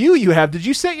this view you have. Did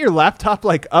you set your laptop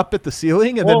up at the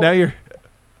ceiling, and then now you're?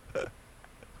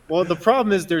 Well, the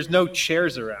problem is there's no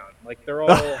chairs around. They're all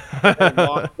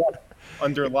locked up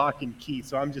under lock and key.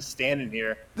 So I'm just standing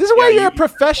here. This is why you're a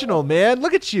professional, man.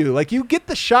 Look at you. You get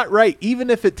the shot right, even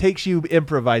if it takes you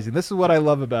improvising. This is what I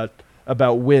love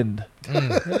about wind.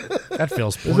 That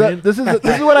feels poignant. This is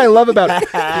what I love about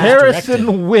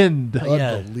Harrison Wind.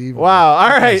 Unbelievable. Wow. All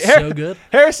right. So good.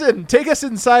 Harrison, take us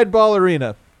inside Ball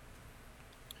Arena.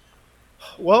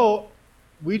 Well,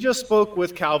 we just spoke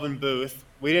with Calvin Booth.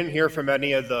 We didn't hear from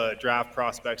any of the draft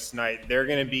prospects tonight. They're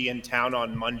going to be in town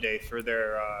on Monday for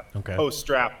their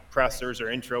post-draft pressers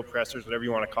or intro pressers, whatever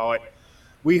you want to call it.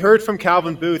 We heard from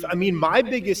Calvin Booth. I mean, my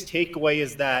biggest takeaway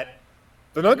is that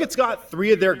the Nuggets got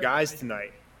 3 of their guys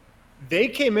tonight. They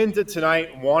came into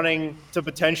tonight wanting to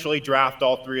potentially draft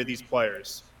all 3 of these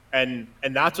players, and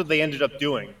that's what they ended up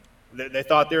doing. They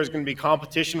thought there was going to be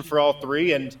competition for all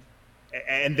 3,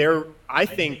 and they're, I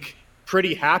think,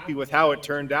 pretty happy with how it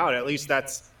turned out. At least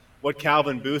that's what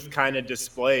Calvin Booth kind of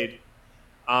displayed.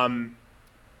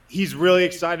 He's really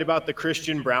excited about the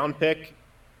Christian Braun pick.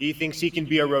 He thinks he can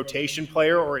be a rotation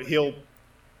player, or he'll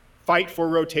fight for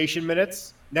rotation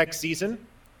minutes next season.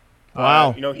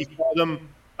 Wow. He called him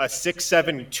a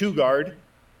 6'7" 2 guard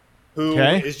who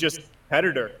is just a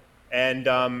competitor.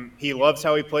 And he loves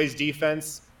how he plays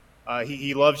defense.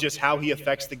 He loves just how he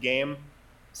affects the game.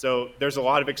 So there's a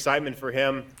lot of excitement for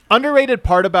him. Underrated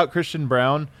part about Christian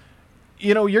Braun,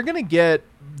 you're going to get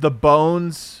the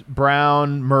Bones,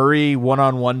 Brown, Murray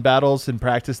one-on-one battles in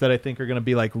practice that I think are going to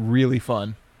be like really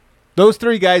fun. Those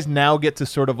 3 guys now get to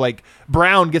sort of like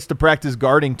Brown gets to practice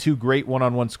guarding 2 great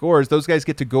one-on-one scorers. Those guys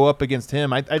get to go up against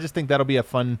him. I just think that'll be a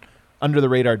fun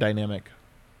under-the-radar dynamic.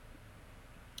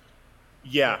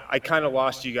 Yeah, I kind of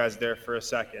lost you guys there for a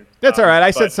second. That's all right.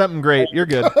 I said something great. You're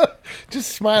good.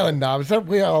 Just smiling, Dom.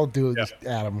 We all do this,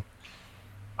 Adam.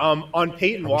 On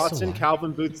Peyton Watson,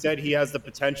 Calvin Booth said he has the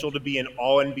potential to be an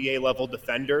all-NBA level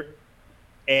defender.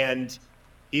 And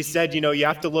he said, you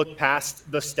have to look past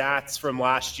the stats from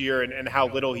last year and how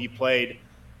little he played.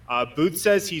 Booth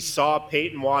says he saw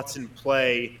Peyton Watson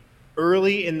play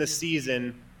early in the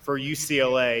season for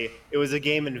UCLA. It was a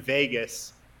game in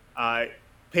Vegas.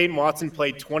 Peyton Watson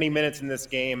played 20 minutes in this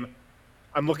game.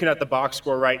 I'm looking at the box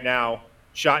score right now.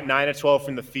 Shot 9 of 12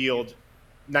 from the field,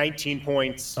 19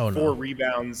 points, 4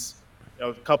 rebounds,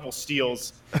 a couple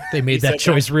steals. They made that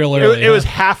choice real early. It was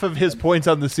half of his points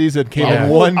on the season came in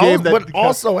one game. But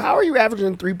also, how are you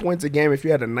averaging 3 points a game if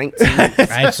you had a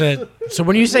 19? So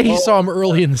when you say he saw him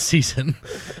early in the season.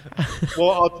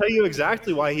 Well, I'll tell you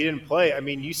exactly why he didn't play. I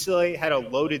mean, UCLA had a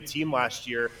loaded team last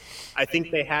year. I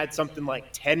think they had something like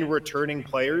 10 returning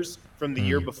players from the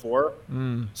year before.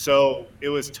 So it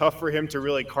was tough for him to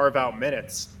really carve out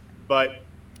minutes. But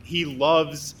he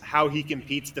loves how he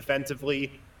competes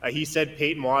defensively. He said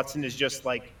Peyton Watson is just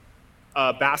like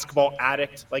a basketball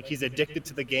addict. Like, he's addicted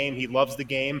to the game. He loves the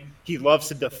game. He loves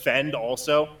to defend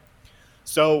also.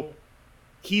 So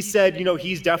he said,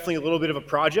 he's definitely a little bit of a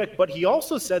project. But he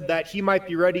also said that he might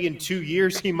be ready in 2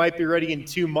 years. He might be ready in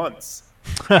 2 months.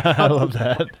 I love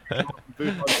that.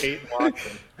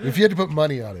 If you had to put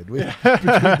money on it, between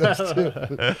those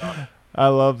 2. I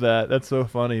love that. That's so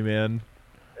funny, man.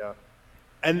 Yeah.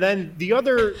 And then the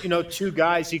other, 2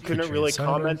 guys he couldn't really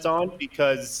comment on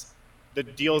because the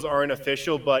deals aren't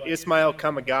official, but Ismael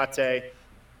Kamagate,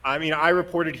 I mean, I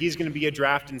reported he's going to be a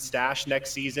draft and stash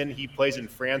next season. He plays in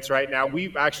France right now.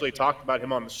 We've actually talked about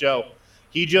him on the show.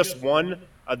 He just won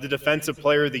the Defensive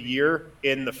Player of the Year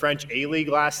in the French A-League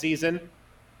last season.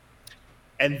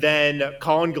 And then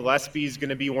Colin Gillespie is going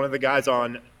to be one of the guys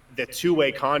on the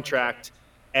 2-way contract.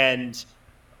 And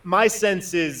my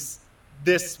sense is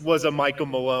this was a Michael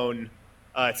Malone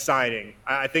signing.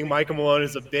 I think Michael Malone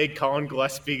is a big Colin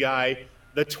Gillespie guy.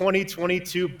 The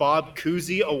 2022 Bob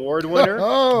Cousy Award winner.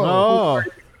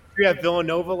 At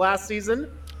Villanova last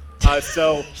season.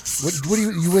 So what do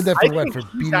you win that for? What, for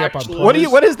beating up on players?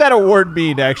 What does that award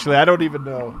mean? Actually, I don't even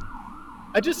know.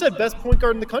 I just said best point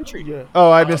guard in the country. Yeah.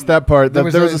 Oh, I missed that part. There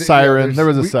was a siren. There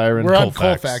was a siren. We're on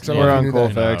Colfax. We're on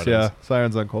Colfax. Yeah,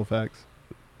 siren's on Colfax.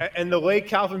 And the way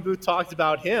Calvin Booth talked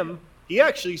about him, he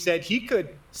actually said he could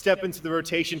step into the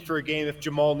rotation for a game if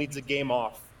Jamal needs a game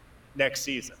off next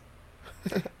season.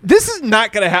 This is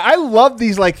not going to happen. I love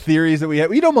these theories that we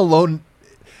have. Malone.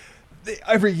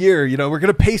 Every year, we're going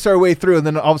to pace our way through, and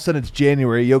then all of a sudden it's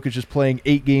January. Jokic is playing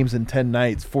 8 games in 10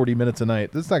 nights, 40 minutes a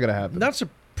night. That's not going to happen. Not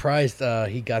surprised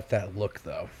he got that look,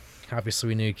 though. Obviously,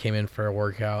 we knew he came in for a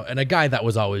workout, and a guy that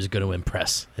was always going to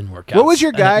impress in workouts. What was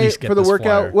your guy for the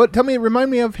workout?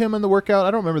 Remind me of him in the workout. I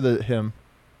don't remember him.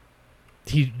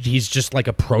 He's just like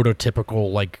a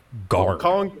prototypical guard.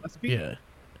 Colin Gillespie? Yeah.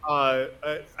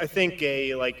 I think a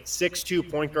 6'2"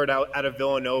 point guard out of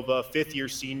Villanova, 5th-year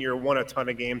senior, won a ton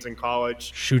of games in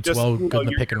college. Shoots well, good in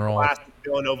the pick and roll.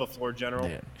 Villanova floor general.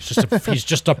 Yeah. He's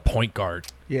just a point guard.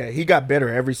 Yeah, he got better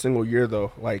every single year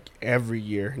though, every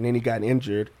year, and then he got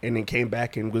injured, and then came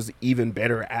back and was even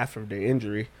better after the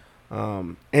injury.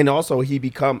 And also he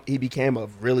became a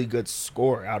really good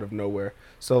scorer out of nowhere.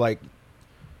 So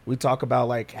we talk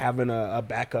about having a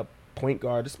backup point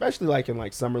guard, especially like in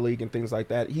like summer league and things like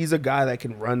that. He's a guy that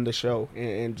can run the show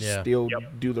and still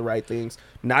do the right things.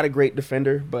 Not a great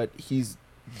defender, but he's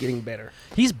getting better.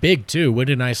 He's big too.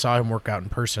 When I saw him work out in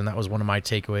person, that was one of my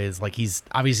takeaways. Like, he's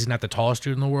obviously not the tallest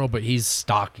dude in the world, but he's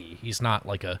stocky. He's not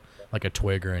like a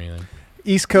twig or anything.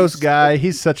 East Coast guy.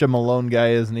 He's such a Malone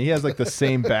guy, isn't he? He has like the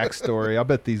same backstory. I'll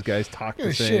bet these guys talk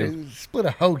the same. Split a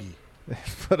hoagie.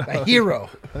 A hero.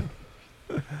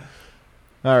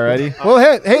 Alrighty. Well,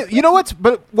 hey, you know what's?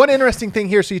 But one interesting thing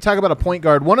here. So you talk about a point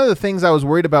guard. One of the things I was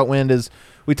worried about, Wind, is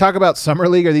we talk about summer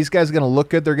league. Are these guys going to look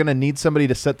good? They're going to need somebody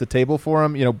to set the table for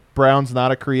them. You know, Brown's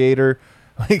not a creator.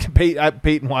 Like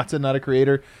Peyton Watson, not a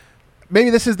creator.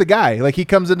 Maybe this is the guy. Like, he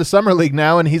comes into summer league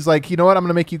now, and he's like, you know what? I'm going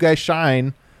to make you guys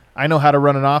shine. I know how to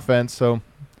run an offense, so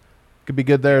could be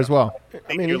good there as well.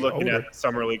 I mean, you're looking at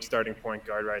summer league starting point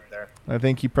guard right there. I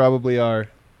think you probably are.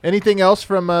 Anything else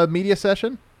from a media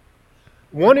session?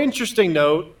 One interesting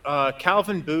note,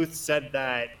 Calvin Booth said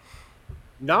that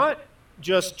not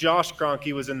just Josh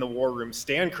Kroenke was in the war room,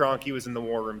 Stan Kroenke was in the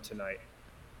war room tonight.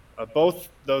 Both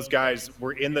those guys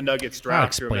were in the Nuggets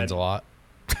draft room. That explains a lot.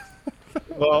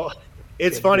 Well,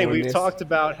 it's funny. We've talked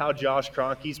about how Josh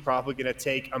Kroenke's probably going to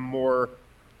take a more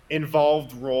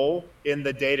involved role in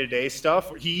the day-to-day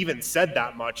stuff. He even said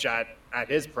that much at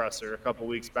his presser a couple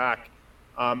weeks back.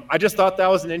 I just thought that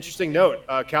was an interesting note.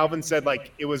 Calvin said,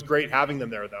 like, it was great having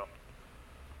them there, though.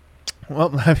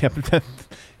 Well, you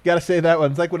got to say that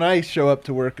one. It's like when I show up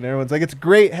to work and everyone's like, it's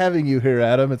great having you here,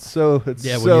 Adam. It's so when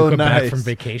so you come nice. back from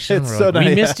vacation, It's so like, nice.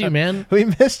 we missed you, man. We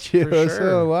missed you. For sure.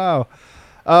 So, wow.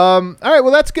 All right,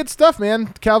 well, that's good stuff, man.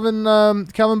 Calvin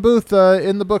Booth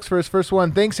in the books for his first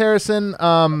one. Thanks, Harrison.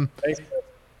 Thanks.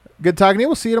 Good talking to you.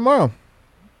 We'll see you tomorrow.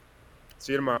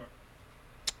 See you tomorrow.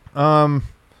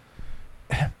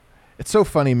 It's so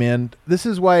funny, man. This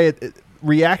is why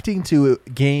reacting to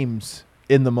games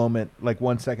in the moment, like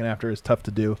 1 second after, is tough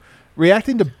to do.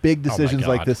 Reacting to big decisions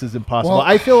like this is impossible. Well,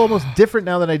 I feel almost different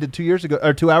now than I did 2 years ago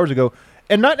or 2 hours ago.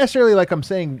 And not necessarily like I'm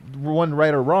saying one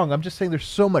right or wrong. I'm just saying there's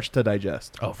so much to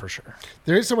digest. Oh, for sure.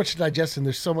 There is so much to digest, and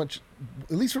there's so much,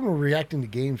 at least when we're reacting to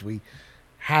games, we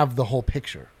have the whole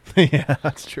picture. Yeah,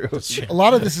 that's true. A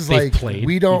lot of this is They've like, played,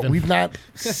 we've not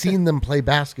seen them play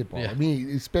basketball. Yeah. I mean,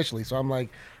 especially. So I'm like,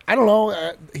 I don't know.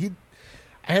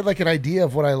 I had like an idea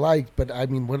of what I liked, but I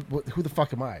mean, who the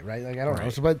fuck am I, right? Like, I don't know.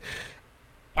 So, but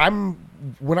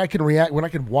when I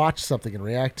can watch something and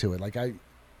react to it, like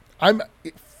I'm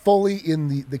fully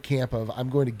in the camp of I'm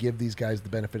going to give these guys the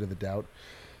benefit of the doubt.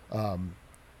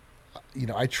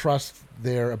 I trust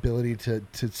their ability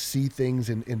to see things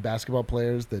in basketball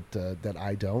players that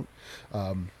I don't.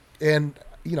 And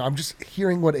I'm just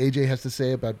hearing what AJ has to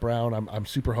say about Brown. I'm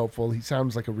super hopeful. He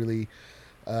sounds like a really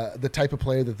the type of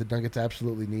player that the Nuggets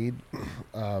absolutely need.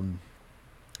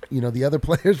 The other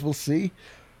players we'll see,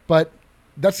 but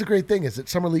that's the great thing is that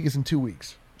summer league is in 2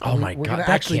 weeks. Oh my We're God, gonna that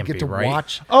actually can't get be to right.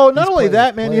 watch. Oh, not these only players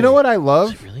that, man. play. You know what I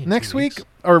love? Is it really in Next 2 week, weeks?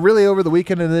 or really over the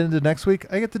weekend and then into next week,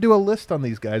 I get to do a list on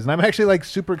these guys. And I'm actually like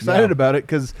super excited about it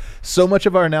because so much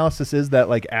of our analysis is that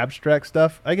like abstract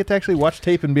stuff. I get to actually watch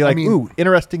tape and be like, ooh,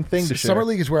 interesting thing to share. Summer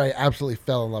League is where I absolutely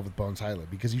fell in love with Bones Highland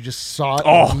because you just saw it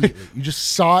immediately. You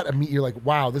just saw it immediately. You're like,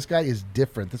 wow, this guy is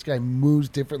different. This guy moves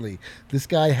differently. This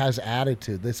guy has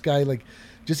attitude. This guy, like,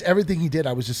 just everything he did,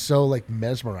 I was just so like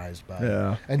mesmerized by.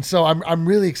 Yeah. And so I'm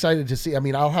really excited to see. I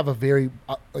mean, I'll have a very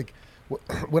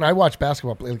when I watch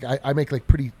basketball, like I make like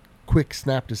pretty quick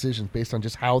snap decisions based on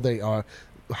just how they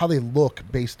look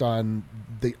based on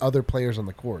the other players on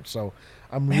the court. So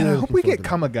I'm really. Man, I hope we get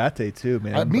forward to Kamagate too,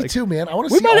 man. me Like, too, man. I want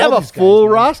to we see. might all have a these full guys,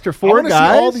 man. roster, I 4 wanna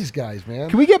guys. see all these guys, man.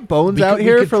 Can we get Bones out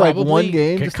here for like one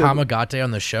game? Get Just to- Kamagate on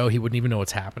the show. He wouldn't even know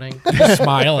what's happening. Just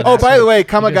smile. And Oh, ask by him. the way, He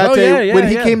Kamagate, goes, "Oh, yeah, when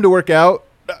he yeah." came to work out,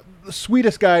 the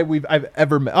sweetest guy I've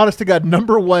ever met. Honest to God,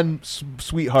 number one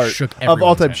sweetheart Shook of all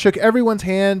everyone's time. hand. Shook everyone's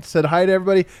hand, said hi to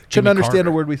everybody. Couldn't Jimmy understand Carter.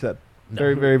 a word we said.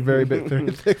 Very, very, very big,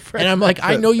 very thick friend. And I'm like,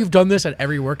 I know you've done this at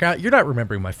every workout. You're not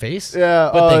remembering my face.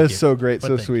 Yeah, but thank it's you. so great, But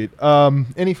so thank sweet.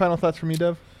 Any final thoughts from you,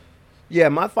 Dev? Yeah,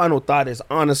 my final thought is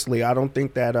honestly, I don't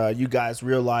think that you guys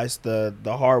realize the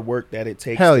hard work that it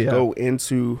takes Hell to yeah. go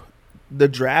into the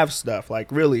draft stuff.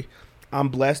 Like, really, I'm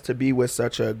blessed to be with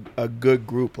such a good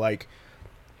group. Like,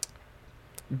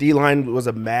 D-Line was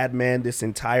a madman this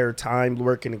entire time,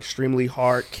 working extremely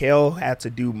hard. Kale had to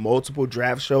do multiple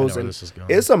draft shows, where and this is going.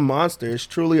 it's a monster. It's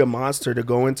truly a monster to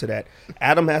go into that.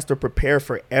 Adam has to prepare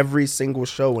for every single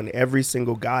show and every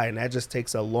single guy, and that just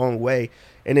takes a long way.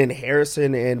 And then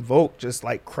Harrison and Volk just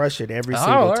like crush it every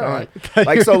single all time. right.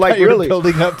 Like, so, like, You're really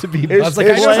building up to be. I was like,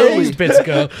 I know how these bits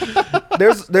go.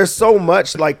 there's so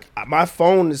much. Like, my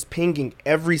phone is pinging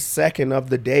every second of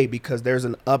the day because there's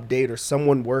an update or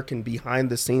someone working behind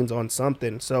the scenes on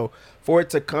something. So for it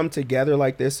to come together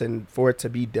like this and for it to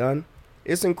be done,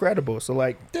 it's incredible. So,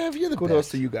 like, Dev, you're the kudos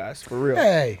best. to you guys, for real.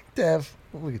 Hey, Dev,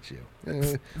 look at you.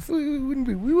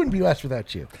 We wouldn't be us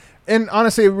without you. And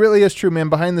honestly, it really is true, man.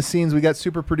 Behind the scenes, we got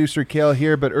super producer Kale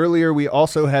here, but earlier we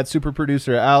also had super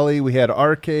producer Allie. We had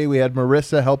RK. We had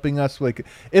Marissa helping us. Like,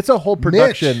 it's a whole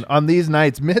production on these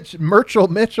nights. Mitchell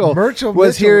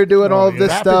was here doing all of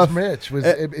this stuff. Mitch was.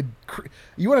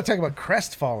 You want to talk about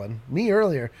crestfallen? Me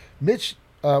earlier, Mitch.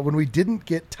 When we didn't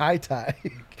get tie,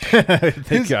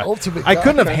 his ultimate. I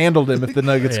couldn't have handled him if the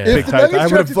Nuggets picked tie. I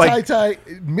would have tie.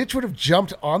 Mitch would have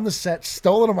jumped on the set,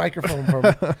 stolen a microphone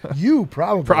from you.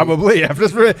 Probably. Yeah.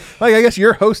 Like, I guess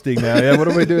you're hosting now. Yeah. What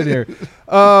are we doing here?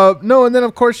 No. And then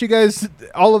of course you guys,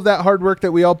 all of that hard work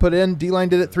that we all put in. D-Line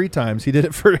did it 3 times. He did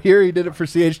it for here. He did it for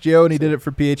CHGO, and he did it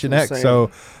for PHNX. So.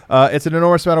 It's an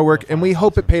enormous amount of work, and we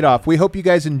hope it paid off. We hope you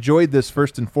guys enjoyed this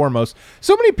first and foremost.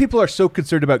 So many people are so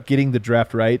concerned about getting the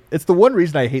draft right. It's the one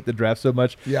reason I hate the draft so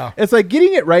much. Yeah. It's like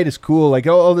getting it right is cool, like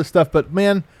all this stuff, but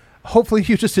man, hopefully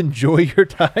you just enjoy your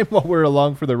time while we're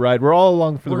along for the ride. We're all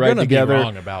along for the ride together. We're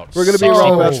going to be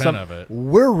wrong about some of it.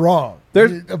 We're wrong.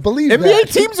 Believe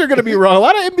NBA teams are going to be wrong. A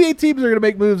lot of NBA teams are going to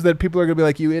make moves that people are going to be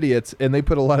like, you idiots, and they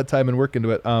put a lot of time and work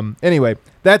into it. Anyway,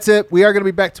 that's it. We are going to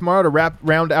be back tomorrow to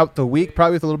round out the week,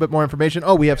 probably with a little bit more information.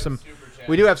 Oh, we have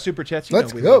do have super chats.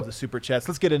 Let's go. Love the super chats.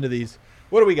 Let's get into these.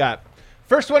 What do we got?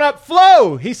 First one up,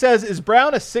 Flo. He says, "Is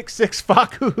Brown a 6'6"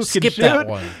 Facu who can Skip shoot?" that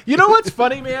one. You know what's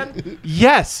funny, man?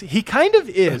 Yes, he kind of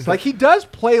is. Like, he does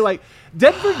play like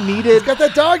Denver needed. He's got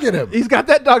that dog in him. He's got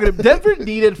that dog in him. Denver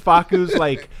needed Facu's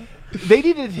like. They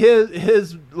needed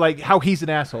his like how he's an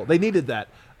asshole. They needed that.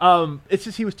 It's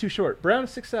just he was too short. Brown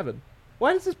is 6'7".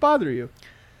 Why does this bother you?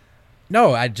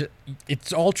 No,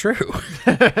 it's all true.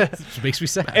 It makes me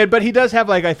sad. But he does have,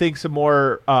 like, I think some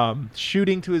more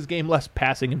shooting to his game, less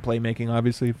passing and playmaking.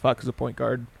 Obviously, Fuck is a point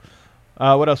guard.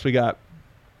 What else we got?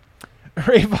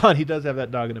 Rayvon, he does have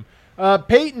that dog in him.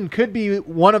 Peyton could be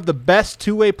one of the best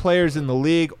two-way players in the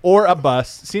league or a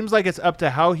bust. Seems like it's up to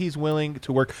how he's willing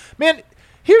to work. Man,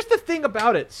 here's the thing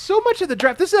about it. So much of the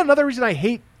draft, this is another reason I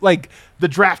hate, like, the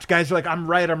draft guys are like, I'm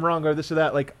right, I'm wrong, or this or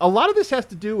that. Like, a lot of this has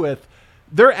to do with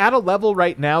they're at a level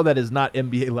right now that is not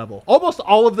NBA level. Almost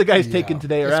all of the guys taken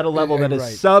today are at a level that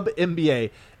is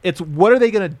sub-NBA. It's what are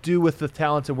they going to do with the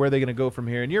talents and where are they going to go from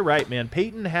here? And you're right, man.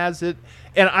 Peyton has it.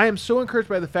 And I am so encouraged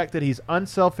by the fact that he's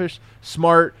unselfish,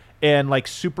 smart, and, like,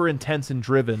 super intense and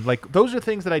driven. Like, those are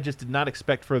things that I just did not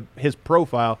expect for his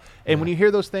profile. And when you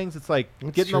hear those things, it's like,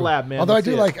 get in the lab, man. Although I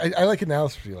like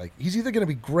analysis. Like, he's either going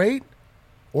to be great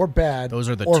or bad. Those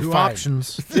are the or two fine.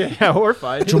 options. Yeah, or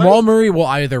fine. Jamal Murray will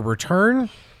either return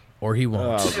or he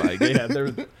won't. Oh my god,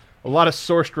 there's a lot of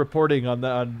sourced reporting on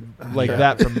that,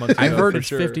 that from months ago. I've heard it's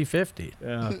sure. 50-50.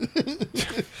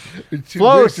 Yeah.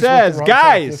 Flo says,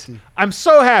 "Guys, I'm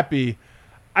so happy.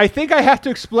 I think I have to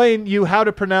explain you how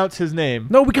to pronounce his name."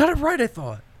 No, we got it right, I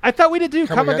thought. I thought we did do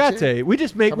Kamagate. We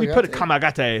just we put a Kamagate?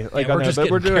 Kamagate like Yeah, on we're there, just but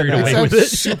we're getting doing carried that. away It with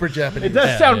sounds it. super Japanese. It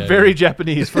does sound very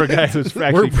Japanese for a guy who's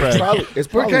actually French. It's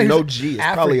probably no G.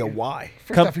 It's probably a Y.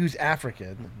 First off, he was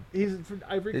African. He's from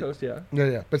Ivory Coast, yeah.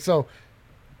 Yeah. But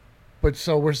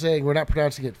so we're saying we're not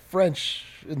pronouncing it French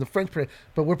in the French,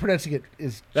 but we're pronouncing it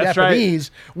as That's Japanese.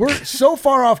 Right. We're so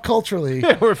far off culturally.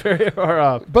 Yeah, we're very far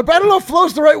off. But I don't know if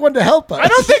Flo's the right one to help us. I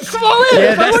don't think Flo is.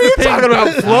 Yeah, that's what are you the thing. talking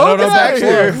about, Flo? I don't know Get about out of Actually,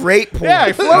 here. a great point.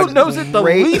 Yeah, Flo knows it the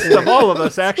Great least of all of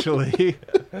us, actually.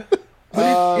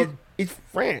 He's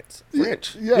French.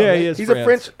 Yeah, he is. He's France. a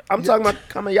French. I'm talking about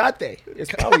Kamagate.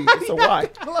 It's a Y.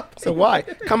 It's a Y.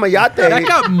 Kamagate. That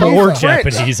got more French.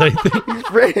 Japanese, I think. He's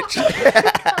French.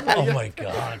 Oh, my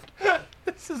God.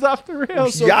 This is off the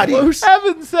rails. So Yachty.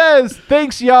 Evan says,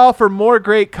 "Thanks, y'all, for more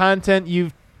great content.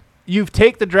 You've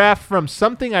take the draft from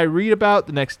something I read about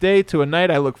the next day to a night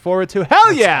I look forward to. Hell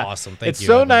That's yeah! awesome. Thank it's you,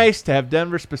 so Evan. nice to have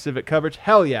Denver-specific coverage.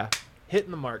 Hell yeah!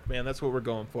 Hitting the mark, man. That's what we're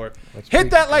going for. Let's Hit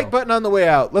preach, that bro. like button on the way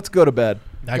out. Let's go to bed.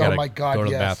 I gotta my God, go to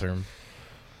the yes. bathroom.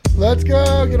 Let's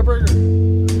go get a burger.